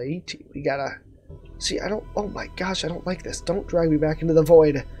LAET? We gotta... See, I don't... Oh my gosh, I don't like this. Don't drag me back into the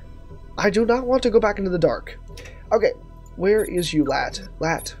void. I do not want to go back into the dark. Okay, where is you, Lat?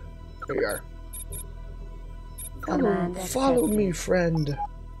 Lat, there you are. Follow me, friend.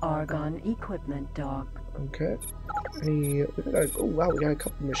 Argon equipment dock. Okay. We gotta, oh wow, we got a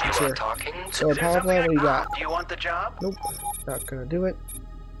couple missions here. Talking. So power plant, what do you got? Do you want the job? Nope, not gonna do it.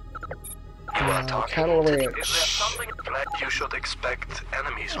 You are talking. Cattle Is there ranch. something that you should expect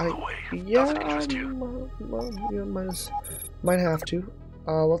enemies on the way? Yeah, Does it interest you? well, yeah, might have to.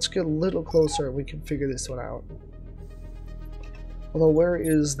 Let's get a little closer and we can figure this one out. Although, where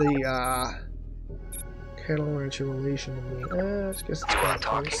is the cattle ranch in relation to me? I guess it's You are got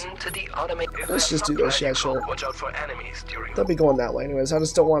talking to the automated. Let's just do this, yeah, sure. Watch out for enemies during. They'll be going that way anyways. I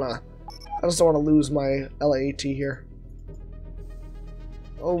just don't wanna lose my LAAT here.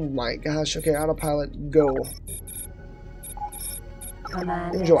 Oh my gosh, okay, autopilot, go.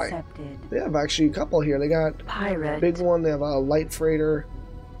 Command Enjoy. accepted. They have actually a couple here. They got Pirate. a big one, they have a light freighter,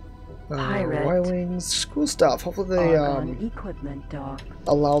 Pirate. Y-wings, cool stuff. Hopefully they Argon equipment dock.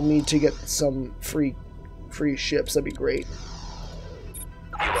 allow me to get some free ships, that'd be great.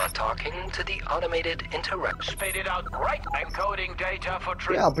 You are talking to the automated interact. Spit it out right. Encoding data for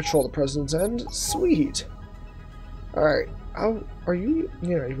trip. Yeah, I'll patrol the President's End. Sweet. Alright, how are you?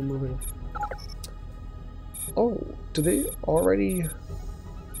 You're not even moving. Oh, do they already...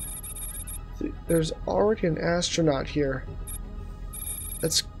 There's already an astronaut here.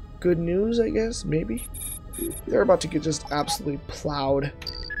 That's good news, I guess, maybe? They're about to get just absolutely plowed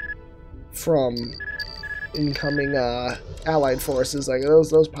from incoming allied forces. Like,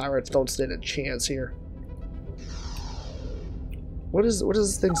 those pirates don't stand a chance here. What is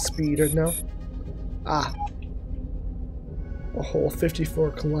this thing's speed right now? Ah. A whole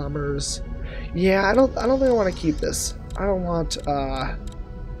 54 kilometers. Yeah, I don't think I want to keep this. I don't want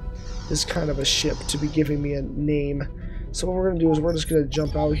this kind of a ship to be giving me a name. So what we're gonna do is we're just gonna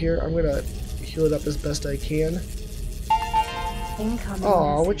jump out here. I'm gonna heal it up as best I can. Incoming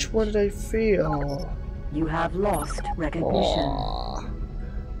Aw, message. which one did I fail? You have lost recognition. Aw.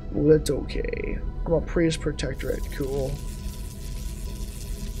 Well, that's okay. I'm a priest protectorate. Cool.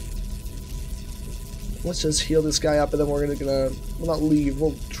 Let's just heal this guy up, and then we're gonna well, not leave.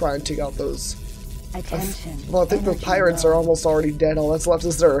 We'll try and take out those Attention. Well, I think the Energy pirates low. are almost already dead. All that's left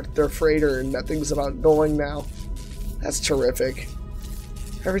is their freighter, and that thing's about going now. That's terrific.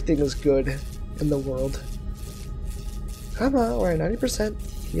 Everything is good in the world. Come on, we're at 90%.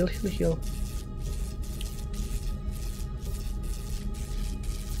 Heal, heal, heal.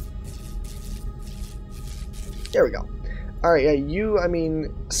 There we go. All right, yeah, you. I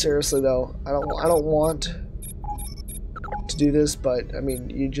mean, seriously though, I don't want to do this, but I mean,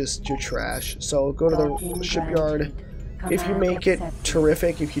 you're trash. So go to the Docking shipyard. granted. If you Command make it, accepted.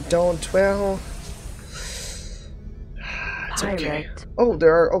 terrific. If you don't, well, it's okay. Pirate. Oh,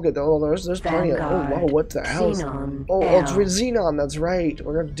 there are. Okay, there's plenty of. Oh, Vanguard. wow, what the hell? Xenon. Oh, L. it's with Xenon. That's right.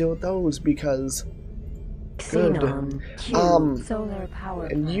 We're gonna deal with those because. Good. Xenon. Q. Solar power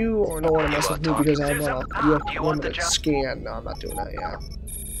And plant. you don't want to mess with me because I want Do you want the to job? scan. No, I'm not doing that. Yeah.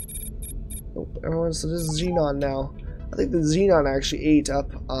 Nope. Everyone. So this is Xenon now. I think the Xenon actually ate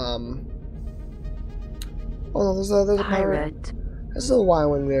up. Oh no, there's a pirate. Pirate. There's a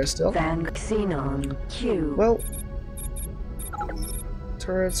Y-wing there still. Van Xenon. Q. Well,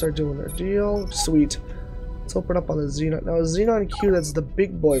 turrets are doing their deal. Sweet. Let's open up on the Xenon. Now, Xenon Q, that's the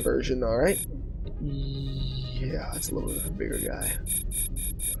big boy version, alright? Yeah, it's a little bit of a bigger guy.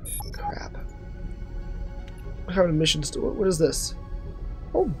 Crap. What kind of missions do what is this?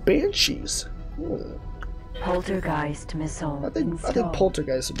 Oh, Banshees. Hmm. Poltergeist missile. I think installed.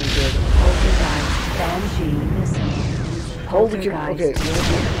 Poltergeist would be good. Poltergeist Banshee missile. Oh, we can. Okay.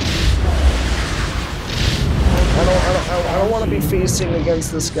 I don't want to be facing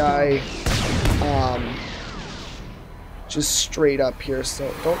against this guy. Just straight up here.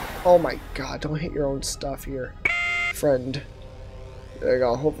 So don't. Oh my God! Don't hit your own stuff here, friend. There you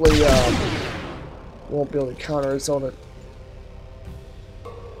go. Hopefully, won't be able to counter its own.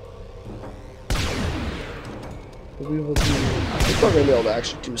 We'll be able to. I think we're gonna be able to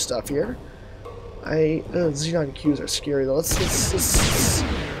actually do stuff here. Xenon Qs are scary though. Let's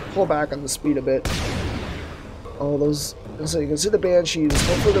pull back on the speed a bit. Oh, those. So you can see the Banshees.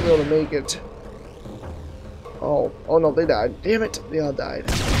 Hopefully they'll be able to make it. Oh no, they died. Damn it, they all died.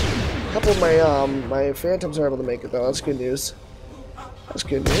 A couple of my Phantoms are able to make it though. That's good news. That's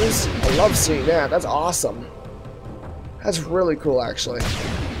good news. I love seeing that. That's awesome. That's really cool, actually.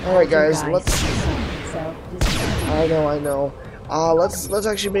 All right, guys. Let's. I know. Let's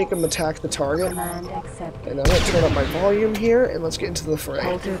actually make them attack the target. Command accepted. And I'm gonna turn up my volume here, and let's get into the fray.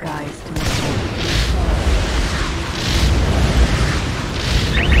 Poltergeist missile.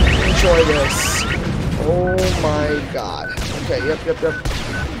 Enjoy this. Oh my God. Okay, yep.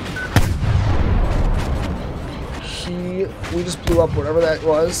 We just blew up whatever that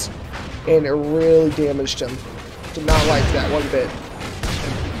was, and it really damaged him. Did not like that one bit.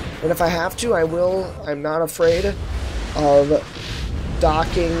 And if I have to, I will. I'm not afraid of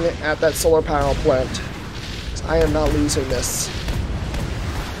docking at that solar power plant. I am not losing this.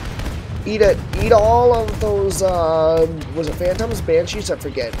 Eat it. Eat all of those, was it Phantoms? Banshees? I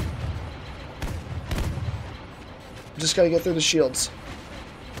forget. Just gotta get through the shields.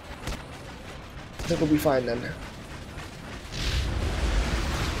 I think we'll be fine then.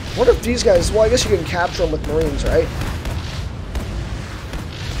 What if these guys... Well, I guess you can capture them with Marines, right?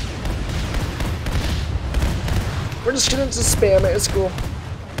 We're just gonna spam it. It's cool.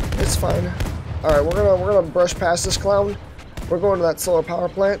 It's fine. All right, we're gonna brush past this clown. We're going to that solar power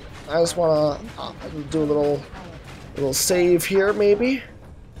plant. I just wanna do a little save here, maybe,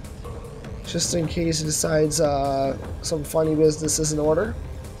 just in case he decides some funny business is in order.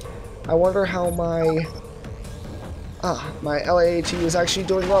 I wonder how my LAAT is actually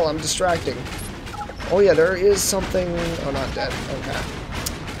doing well. I'm distracting. Oh yeah, there is something. Oh, not dead. Okay.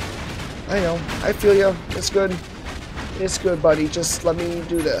 I know. I feel you. It's good. It's good, buddy. Just let me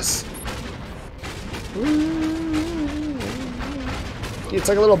do this. It's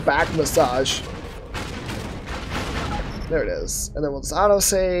like a little back massage. There it is. And then we'll just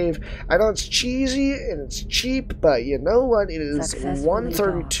autosave. I know it's cheesy and it's cheap, but you know what? It is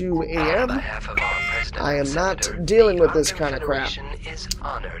 1:32 a.m. I am not dealing with this kind of crap. Let's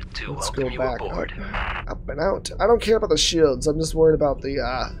go back up and out. I don't care about the shields. I'm just worried about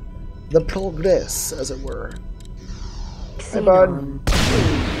the progress, as it were. Hey, bud.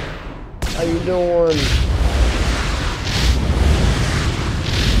 How you doing?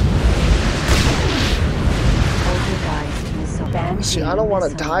 See, I don't want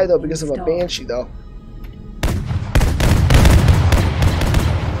to die though because I'm a Banshee though.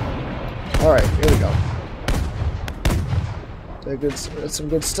 All right, here we go. That's some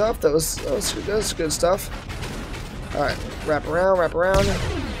good stuff. That was good stuff. All right, wrap around.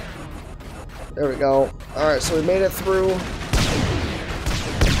 There we go. All right, so we made it through.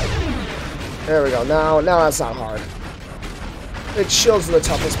 There we go. Now that's not hard. It shields the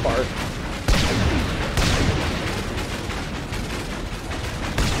toughest part.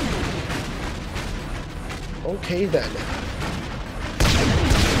 Okay then.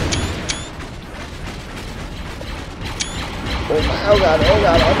 Oh god, okay,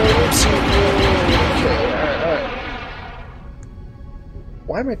 alright.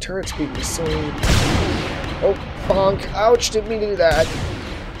 Why are my turrets being so... Oh, bonk. Ouch, didn't mean to do that.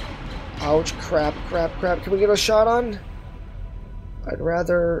 Ouch, crap. Can we get a shot on? I'd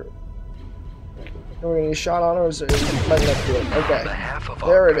rather... We're gonna get a shot on, or is it might not do it? Okay,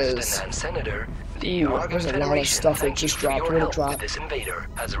 there it is. Ooh, there's a lot of stuff that just dropped. We're gonna drop.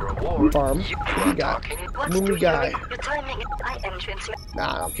 Farm. What do you got? Moony guy.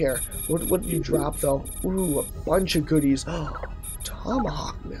 Nah, I don't care. What did you drop though? Ooh, a bunch of goodies. Oh,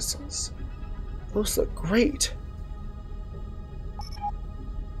 Tomahawk missiles. Those look great.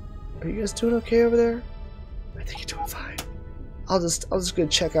 Are you guys doing okay over there? I think you're doing fine. I'll just go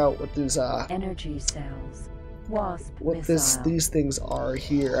check out what these energy cells. Wasp what missile. these things are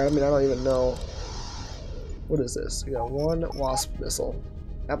here. I mean, I don't even know. What is this? We got one Wasp missile.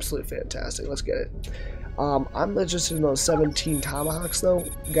 Absolutely fantastic. Let's get it. I'm interested in those 17 Tomahawks though.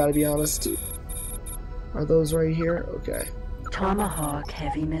 Gotta be honest. Are those right here? Okay. Tomahawk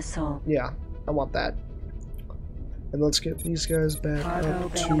heavy missile. Yeah, I want that. And let's get these guys back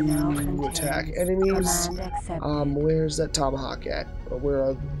up to attack enemies. Where's that Tomahawk at? Or where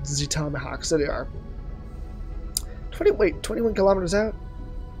are the Tomahawks? There they are. 21 kilometers out?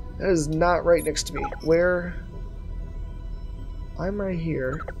 That is not right next to me. Where? I'm right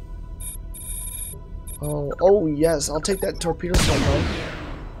here. Oh yes, I'll take that torpedo slug.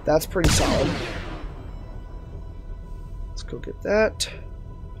 That's pretty solid. Let's go get that.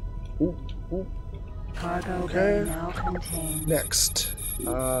 Oop. Cargo bay now contained. Next.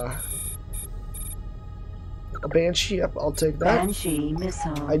 A Banshee, yep, I'll take that. Banshee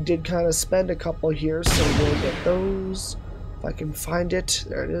missile. I did kind of spend a couple here, so we'll get those. If I can find it.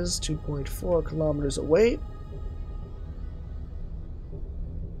 There it is, 2.4 kilometers away.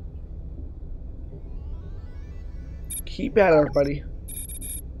 Keep at it, everybody.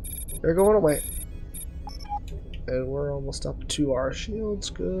 They're going away. And we're almost up to our shields,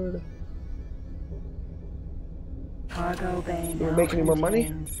 good. Cargo bay We're making any more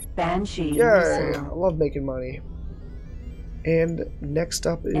money? Banshee Yay! missile. I love making money. And next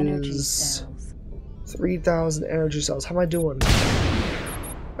up Energy is cells. 3,000 energy cells. How am I doing?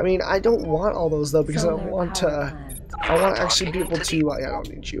 I mean, I don't want all those though because I want to. I want to actually be able to. Yeah, I don't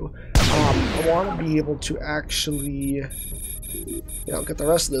need you. I want to be able to actually, get the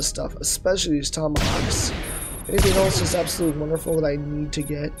rest of this stuff, especially these Tomahawks. Anything else is absolutely wonderful that I need to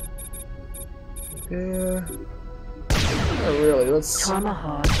get. Yeah. Not really. Let's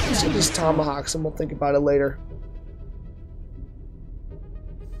get these Tomahawks and we'll think about it later.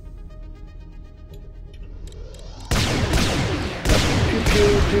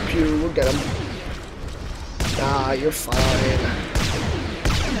 Pew pew, we'll get him. Nah, you're fine.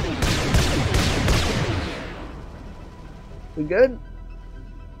 We good?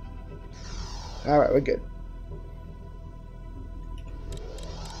 Alright, we're good.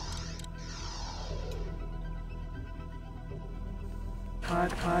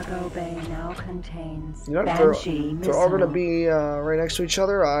 Cargo bay now contains Banshee they're all gonna be right next to each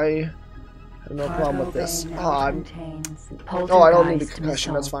other. I have no problem with this. I don't need the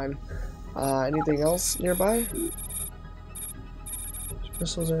concussion, that's fine. Anything else nearby?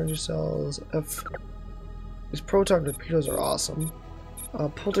 Missiles, energy cells, These proton torpedoes are awesome.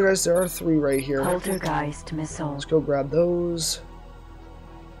 Poltergeist, there are 3 right here. Poltergeist missile. Let's go grab those.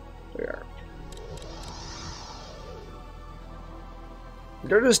 There we are.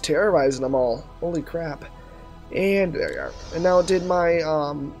 They're just terrorizing them all. Holy crap. And there you are. And now did my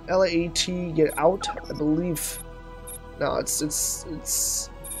LAT get out? I believe. No, it's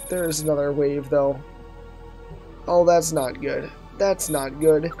there's another wave though. Oh, that's not good. That's not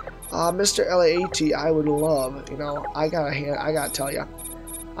good. Mr. LAT, I would love, I gotta tell you,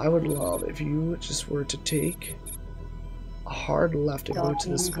 I would love if you just were to take a hard left and go to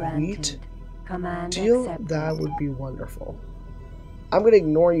this wheat deal. That would be wonderful. I'm gonna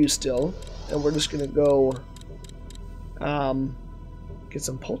ignore you still, and we're just gonna go get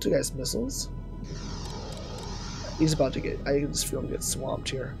some poltergeist missiles. He's about to get. I just feel him get swamped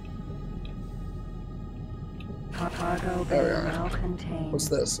here. There we are. What's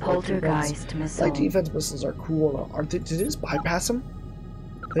this? Poltergeist missile. Light defense missiles are cool. Did they just bypass him?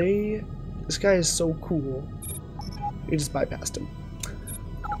 This guy is so cool. He just bypassed him.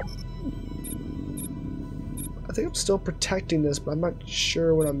 I think I'm still protecting this, but I'm not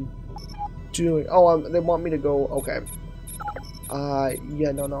sure what I'm doing? Oh, they want me to go. Okay.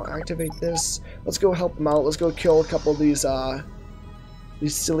 Yeah, no. Activate this. Let's go help them out. Let's go kill a couple of these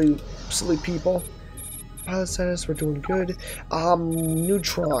silly people. Pilot status, we're doing good.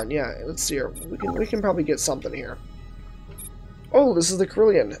 Neutron. Yeah, let's see here. We can probably get something here. Oh, this is the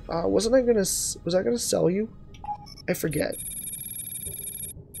Carillion. Was I gonna sell you? I forget.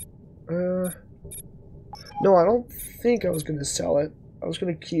 No, I don't think I was gonna sell it. I was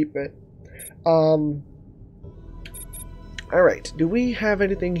gonna keep it. Alright, do we have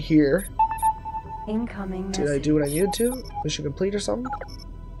anything here? Incoming Did I do what I needed to? Mission complete or something?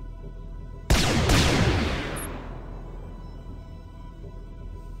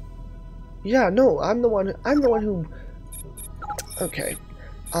 Yeah, no, I'm the one who... Okay.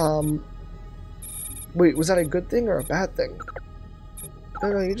 Wait, was that a good thing or a bad thing?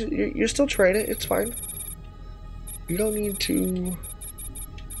 No, you still trade it, it's fine. You don't need to...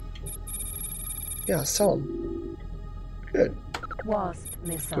 Yeah, sell them. Good. Wasp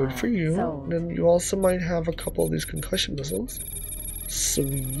missile. Good for you. Sold. Then you also might have a couple of these concussion missiles.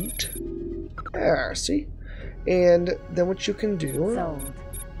 Sweet. There, see? And then what you can do Sold.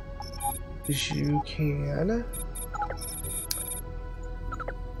 is you can...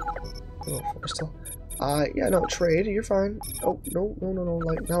 Oh, still. Yeah, no, trade. You're fine. Oh, no,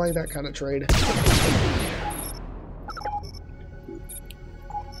 like not like that kind of trade.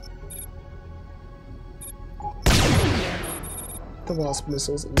 The Wasp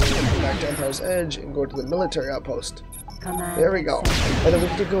missiles, and then we go back to Empire's Edge and go to the military outpost. Command There we go. accepted. And then we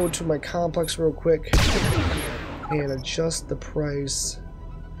have to go to my complex real quick and adjust the price.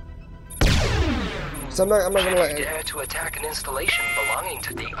 So I'm not gonna let it. Dare to attack an installation belonging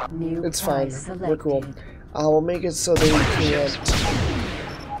to the... New It's fine. price We're cool. selected. We'll make it so they can't.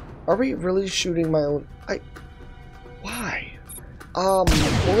 Are we really shooting my own? Why?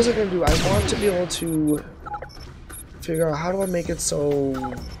 What was I gonna do? I want to be able to figure out how do I make it so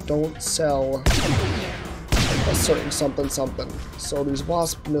don't sell a certain something. So these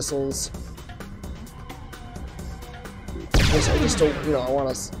Wasp missiles. I just don't. I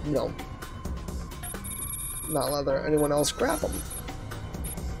want to. Not let anyone else grab them.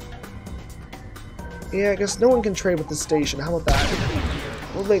 Yeah, I guess no one can trade with the station. How about that?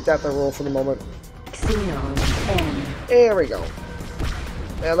 We'll make that the rule for the moment. Xenon N. There we go.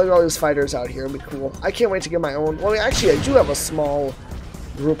 Yeah, look at all these fighters out here. It'll be cool. I can't wait to get my own. Well, actually, I do have a small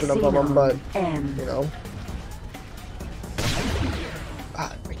grouping of them, but M.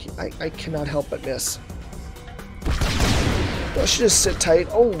 I cannot help but miss. I should just sit tight.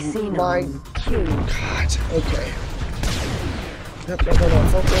 Oh Xenon my Q. God. Okay. Yep, no.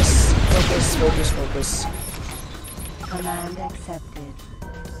 Focus. Command accepted.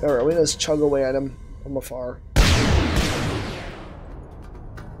 Alright, we just chug away at him from afar.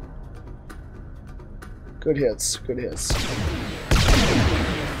 Good hits.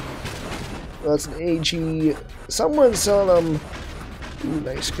 That's an AG. Someone sell them. Ooh,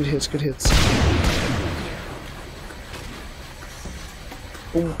 nice. Good hits.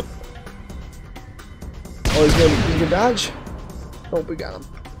 Boom. Oh, he's gonna dodge? Nope, we got him.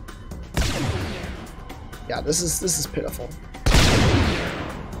 Yeah, this is pitiful.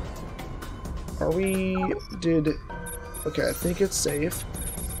 Okay, I think it's safe.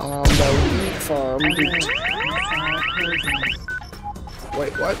 The wheat farm.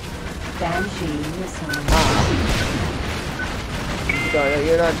 Wait, what? Banshee missile. No,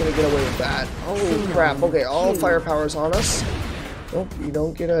 you're not gonna get away with that. Oh crap, okay, all firepower's on us. Nope, you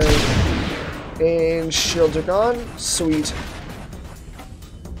don't get a... And shields are gone. Sweet.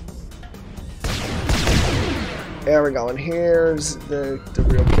 There we go, and here's the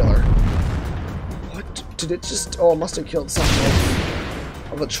real killer. What? Did it just... Oh, it must have killed something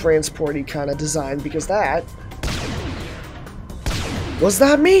of a transporty kind of design, because that... Was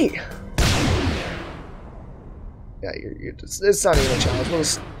that me? Yeah, you're just... It's not even a challenge. We'll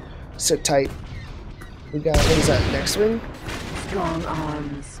just sit tight. We got... What is that? Next wing? Strong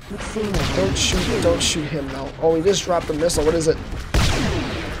arms. Xenon. Don't shoot him now. Oh, he just dropped a missile. What is it?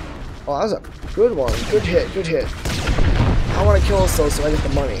 Oh, that was a good one. Good hit. I want to kill us though, so I get the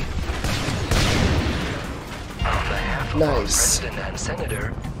money. On behalf of Nice. our President and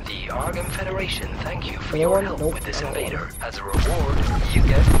Senator, the Argon Federation thank you for Another your one? help Nope. with this I don't want invader. As a reward, you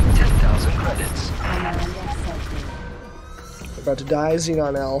get 10,000 credits. Command accepted. About to die,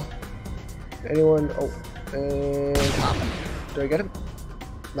 Xenon L. Anyone? Oh, and pop. Did I get him?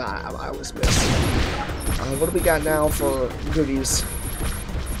 Nah, I was missed. What do we got now for goodies?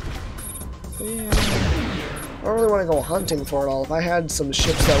 Yeah. I don't really want to go hunting for it all. If I had some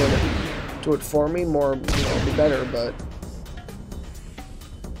ships that would do it for me, more, it'd be better, but...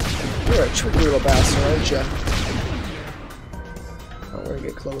 You're a tricky little bastard, aren't you? Oh, we're gonna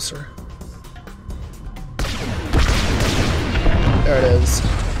get closer. There it is.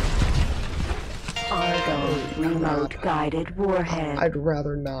 Argo, remote guided warhead. I'd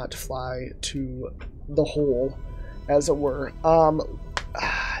rather not fly to the hole, as it were.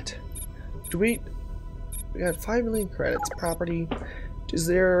 Do we got 5 million credits. Property. Is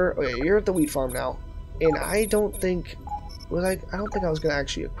there? Okay, you're at the wheat farm now, and I don't think. I don't think I was gonna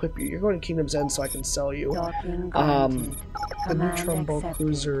actually equip you. You're going to Kingdom's End, so I can sell you. The neutron bulk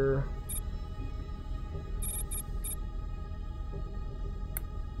cruiser.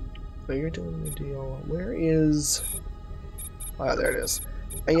 But you're doing the deal. Where is? Oh, there it is.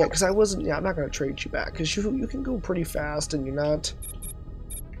 And yeah, because I wasn't. Yeah, I'm not gonna trade you back because you can go pretty fast and you're not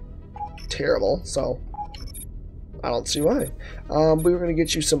terrible. So I don't see why. We were gonna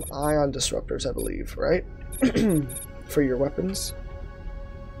get you some ion disruptors, I believe, right? For your weapons.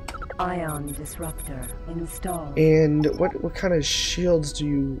 Ion disruptor installed. And what kind of shields do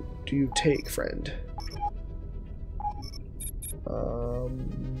you take, friend? Oh,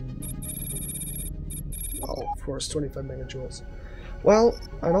 of course, 25 megajoules. Well,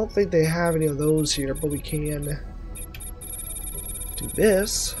 I don't think they have any of those here, but we can do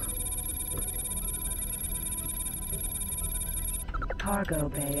this. Cargo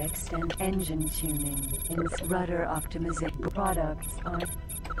bay extend engine tuning. Rudder optimization products are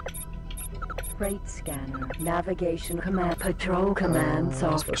freight scanner, navigation command, patrol command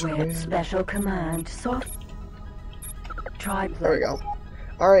software, special command soft. There we go.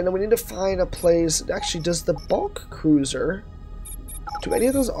 Alright, now we need to find a place. Actually, does the bulk cruiser, do any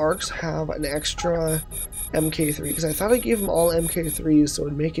of those arcs have an extra MK3? Because I thought I gave them all MK3s, so it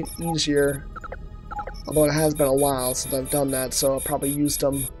would make it easier. Although it has been a while since I've done that, so I'll probably use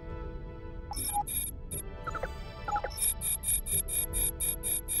them.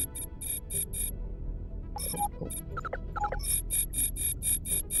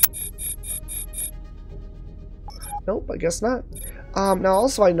 Nope, I guess not. Now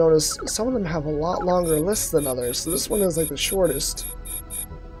also I noticed some of them have a lot longer lists than others, so this one is like the shortest.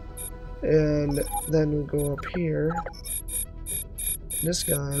 And then we go up here. This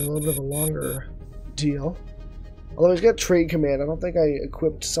guy, a little bit of a longer deal. Although he's got trade command. I don't think I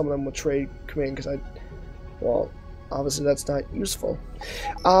equipped some of them with trade command because well, obviously that's not useful.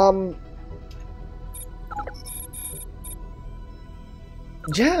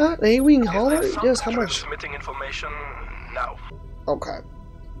 Yeah, an A-wing hauler? Yes, how much? Transmitting information now. Okay.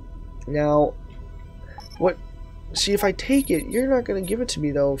 Now, what? See, if I take it, you're not going to give it to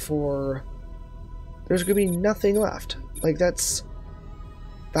me, though, for... There's going to be nothing left. Like, that's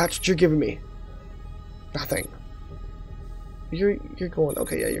what you're giving me. Nothing. You're going...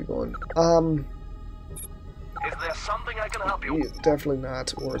 Okay, yeah, you're going. Is there something I can help you? Definitely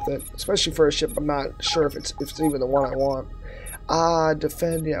not worth it. Especially for a ship I'm not sure if it's even the one I want.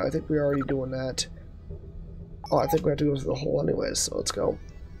 Defend, yeah, I think we're already doing that. Oh, I think we have to go through the hole anyways, so let's go.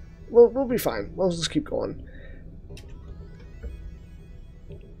 We'll be fine. We'll just keep going.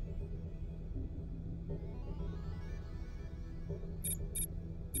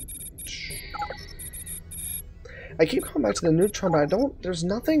 I keep coming back to the neutron, but there's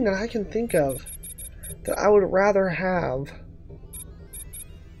nothing that I can think of that I would rather have.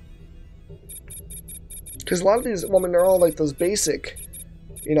 Because a lot of these, well, I mean, they're all like those basic,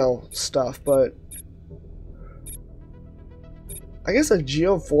 stuff, but I guess a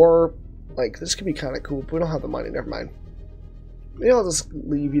Geo 4, like, this could be kind of cool, but we don't have the money, never mind. Maybe I'll just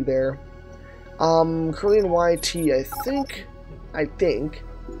leave you there. Curly and YT, I think,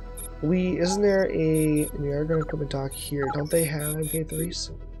 isn't there a, we are going to come and talk here, don't they have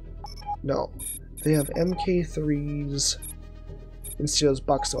MK3s? No, they have MK3s in Steel's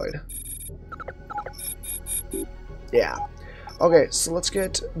Buxoid. Yeah. Okay, so let's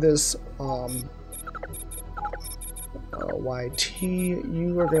get this, YT,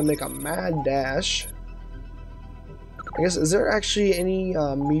 you are going to make a mad dash. I guess, is there actually any,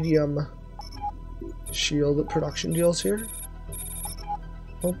 medium shield production deals here?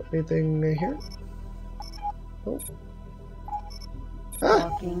 Nope, anything here? Nope. Ah!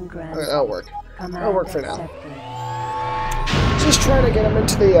 Okay, that'll work. That'll work for now. Just trying to get them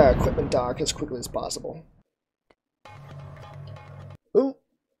into the equipment dock as quickly as possible. Ooh!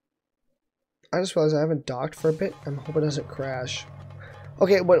 I just realized I haven't docked for a bit. I'm hoping it doesn't crash.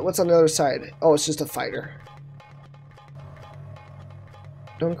 Okay, what's on the other side? Oh, it's just a fighter.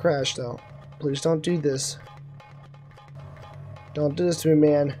 Don't crash, though. Please don't do this. Don't do this to me,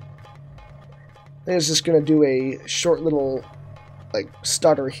 man. I think it's just gonna do a short little, like,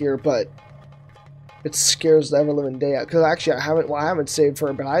 stutter here, but it scares the ever-living day out. Because actually, I haven't saved for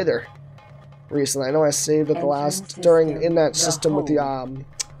a bit either. recently. I know I saved at the last in that system with the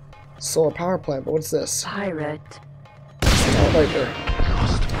solar power plant, but what's this? Pirate. Oh, right there.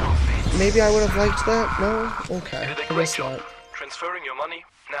 Maybe I would have liked that? No? Okay. You did a I great guess job. not. Transferring your money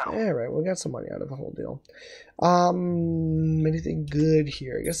now. Alright, we got some money out of the whole deal. Anything good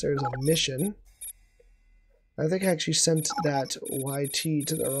here? I guess there's a mission. I think I actually sent that YT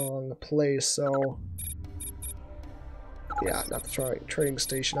to the wrong place, so... Yeah, not the trading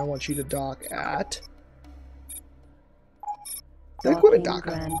station. I want you to dock at... the equipment dock.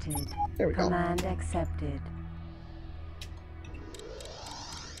 Granted. There we go. Command accepted.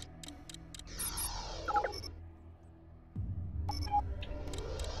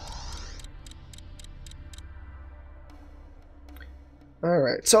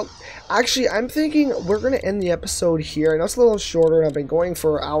 Alright, so actually I'm thinking we're going to end the episode here. I know it's a little shorter, and I've been going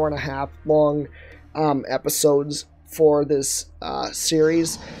for an hour and a half long episodes for this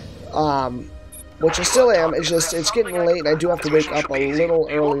series, which I still am. It's just, it's getting late, and I do have to wake up a little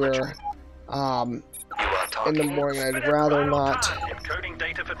earlier in the morning. I'd rather not. Encoding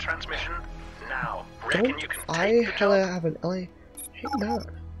data for transmission now. Don't I have an LA? Hey, not.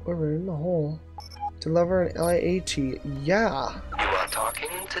 We're in the hole. Deliver an LAAT. Yeah. You are talking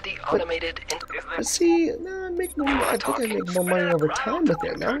to the automated. But see, no, I think I make more money over time with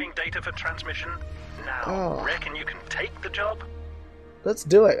it now. Encoding data for transmission now. Oh. Reckon you can take the job? Let's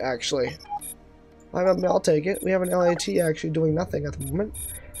do it, actually. I'll take it. We have an LAT actually doing nothing at the moment.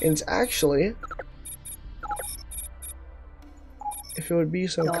 And it's actually, if it would be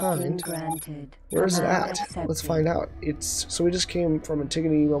so kind, where is it at? Let's find out. It's, so we just came from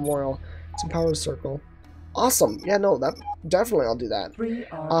Antigone Memorial. It's in Power Circle. Awesome. Yeah, no, that definitely I'll do that.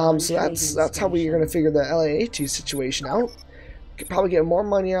 So that's how we're gonna figure the LAAT situation out. Could probably get more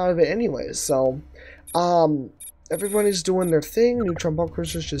money out of it anyways. So, everybody's doing their thing. Neutron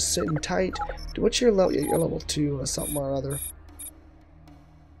bunkers just sitting tight. What's your level? Yeah, you're level 2 or something or other.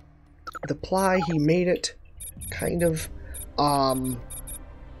 The ply, he made it. Kind of.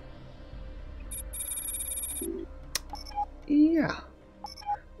 Yeah.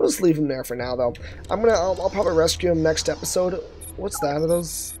 We'll just leave him there for now, though. I'll probably rescue him next episode. What's that? Are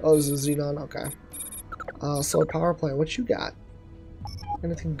those? Oh, this is a Xenon. Okay. Solar power plant. What you got?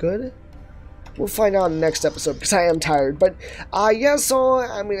 Anything good? We'll find out in the next episode because I am tired. But yeah. So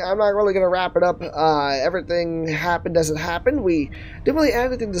I mean, I'm not really gonna wrap it up. Everything happened as it happened. We didn't really add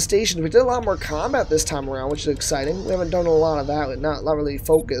anything to the station. We did a lot more combat this time around, which is exciting. We haven't done a lot of that. Not really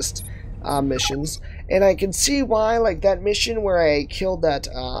focused missions. And I can see why, like that mission where I killed that,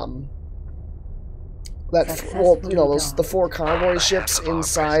 well, you know, the 4 convoy ships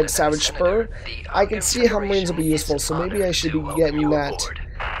inside Savage Spur. I can see how Marines will be useful, so maybe I should be getting that.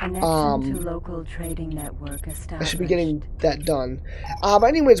 I should be getting that done. But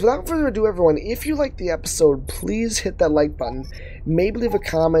anyways, without further ado, everyone, if you liked the episode, please hit that like button. Maybe leave a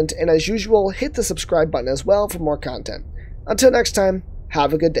comment, and as usual, hit the subscribe button as well for more content. Until next time,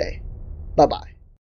 have a good day. Bye-bye.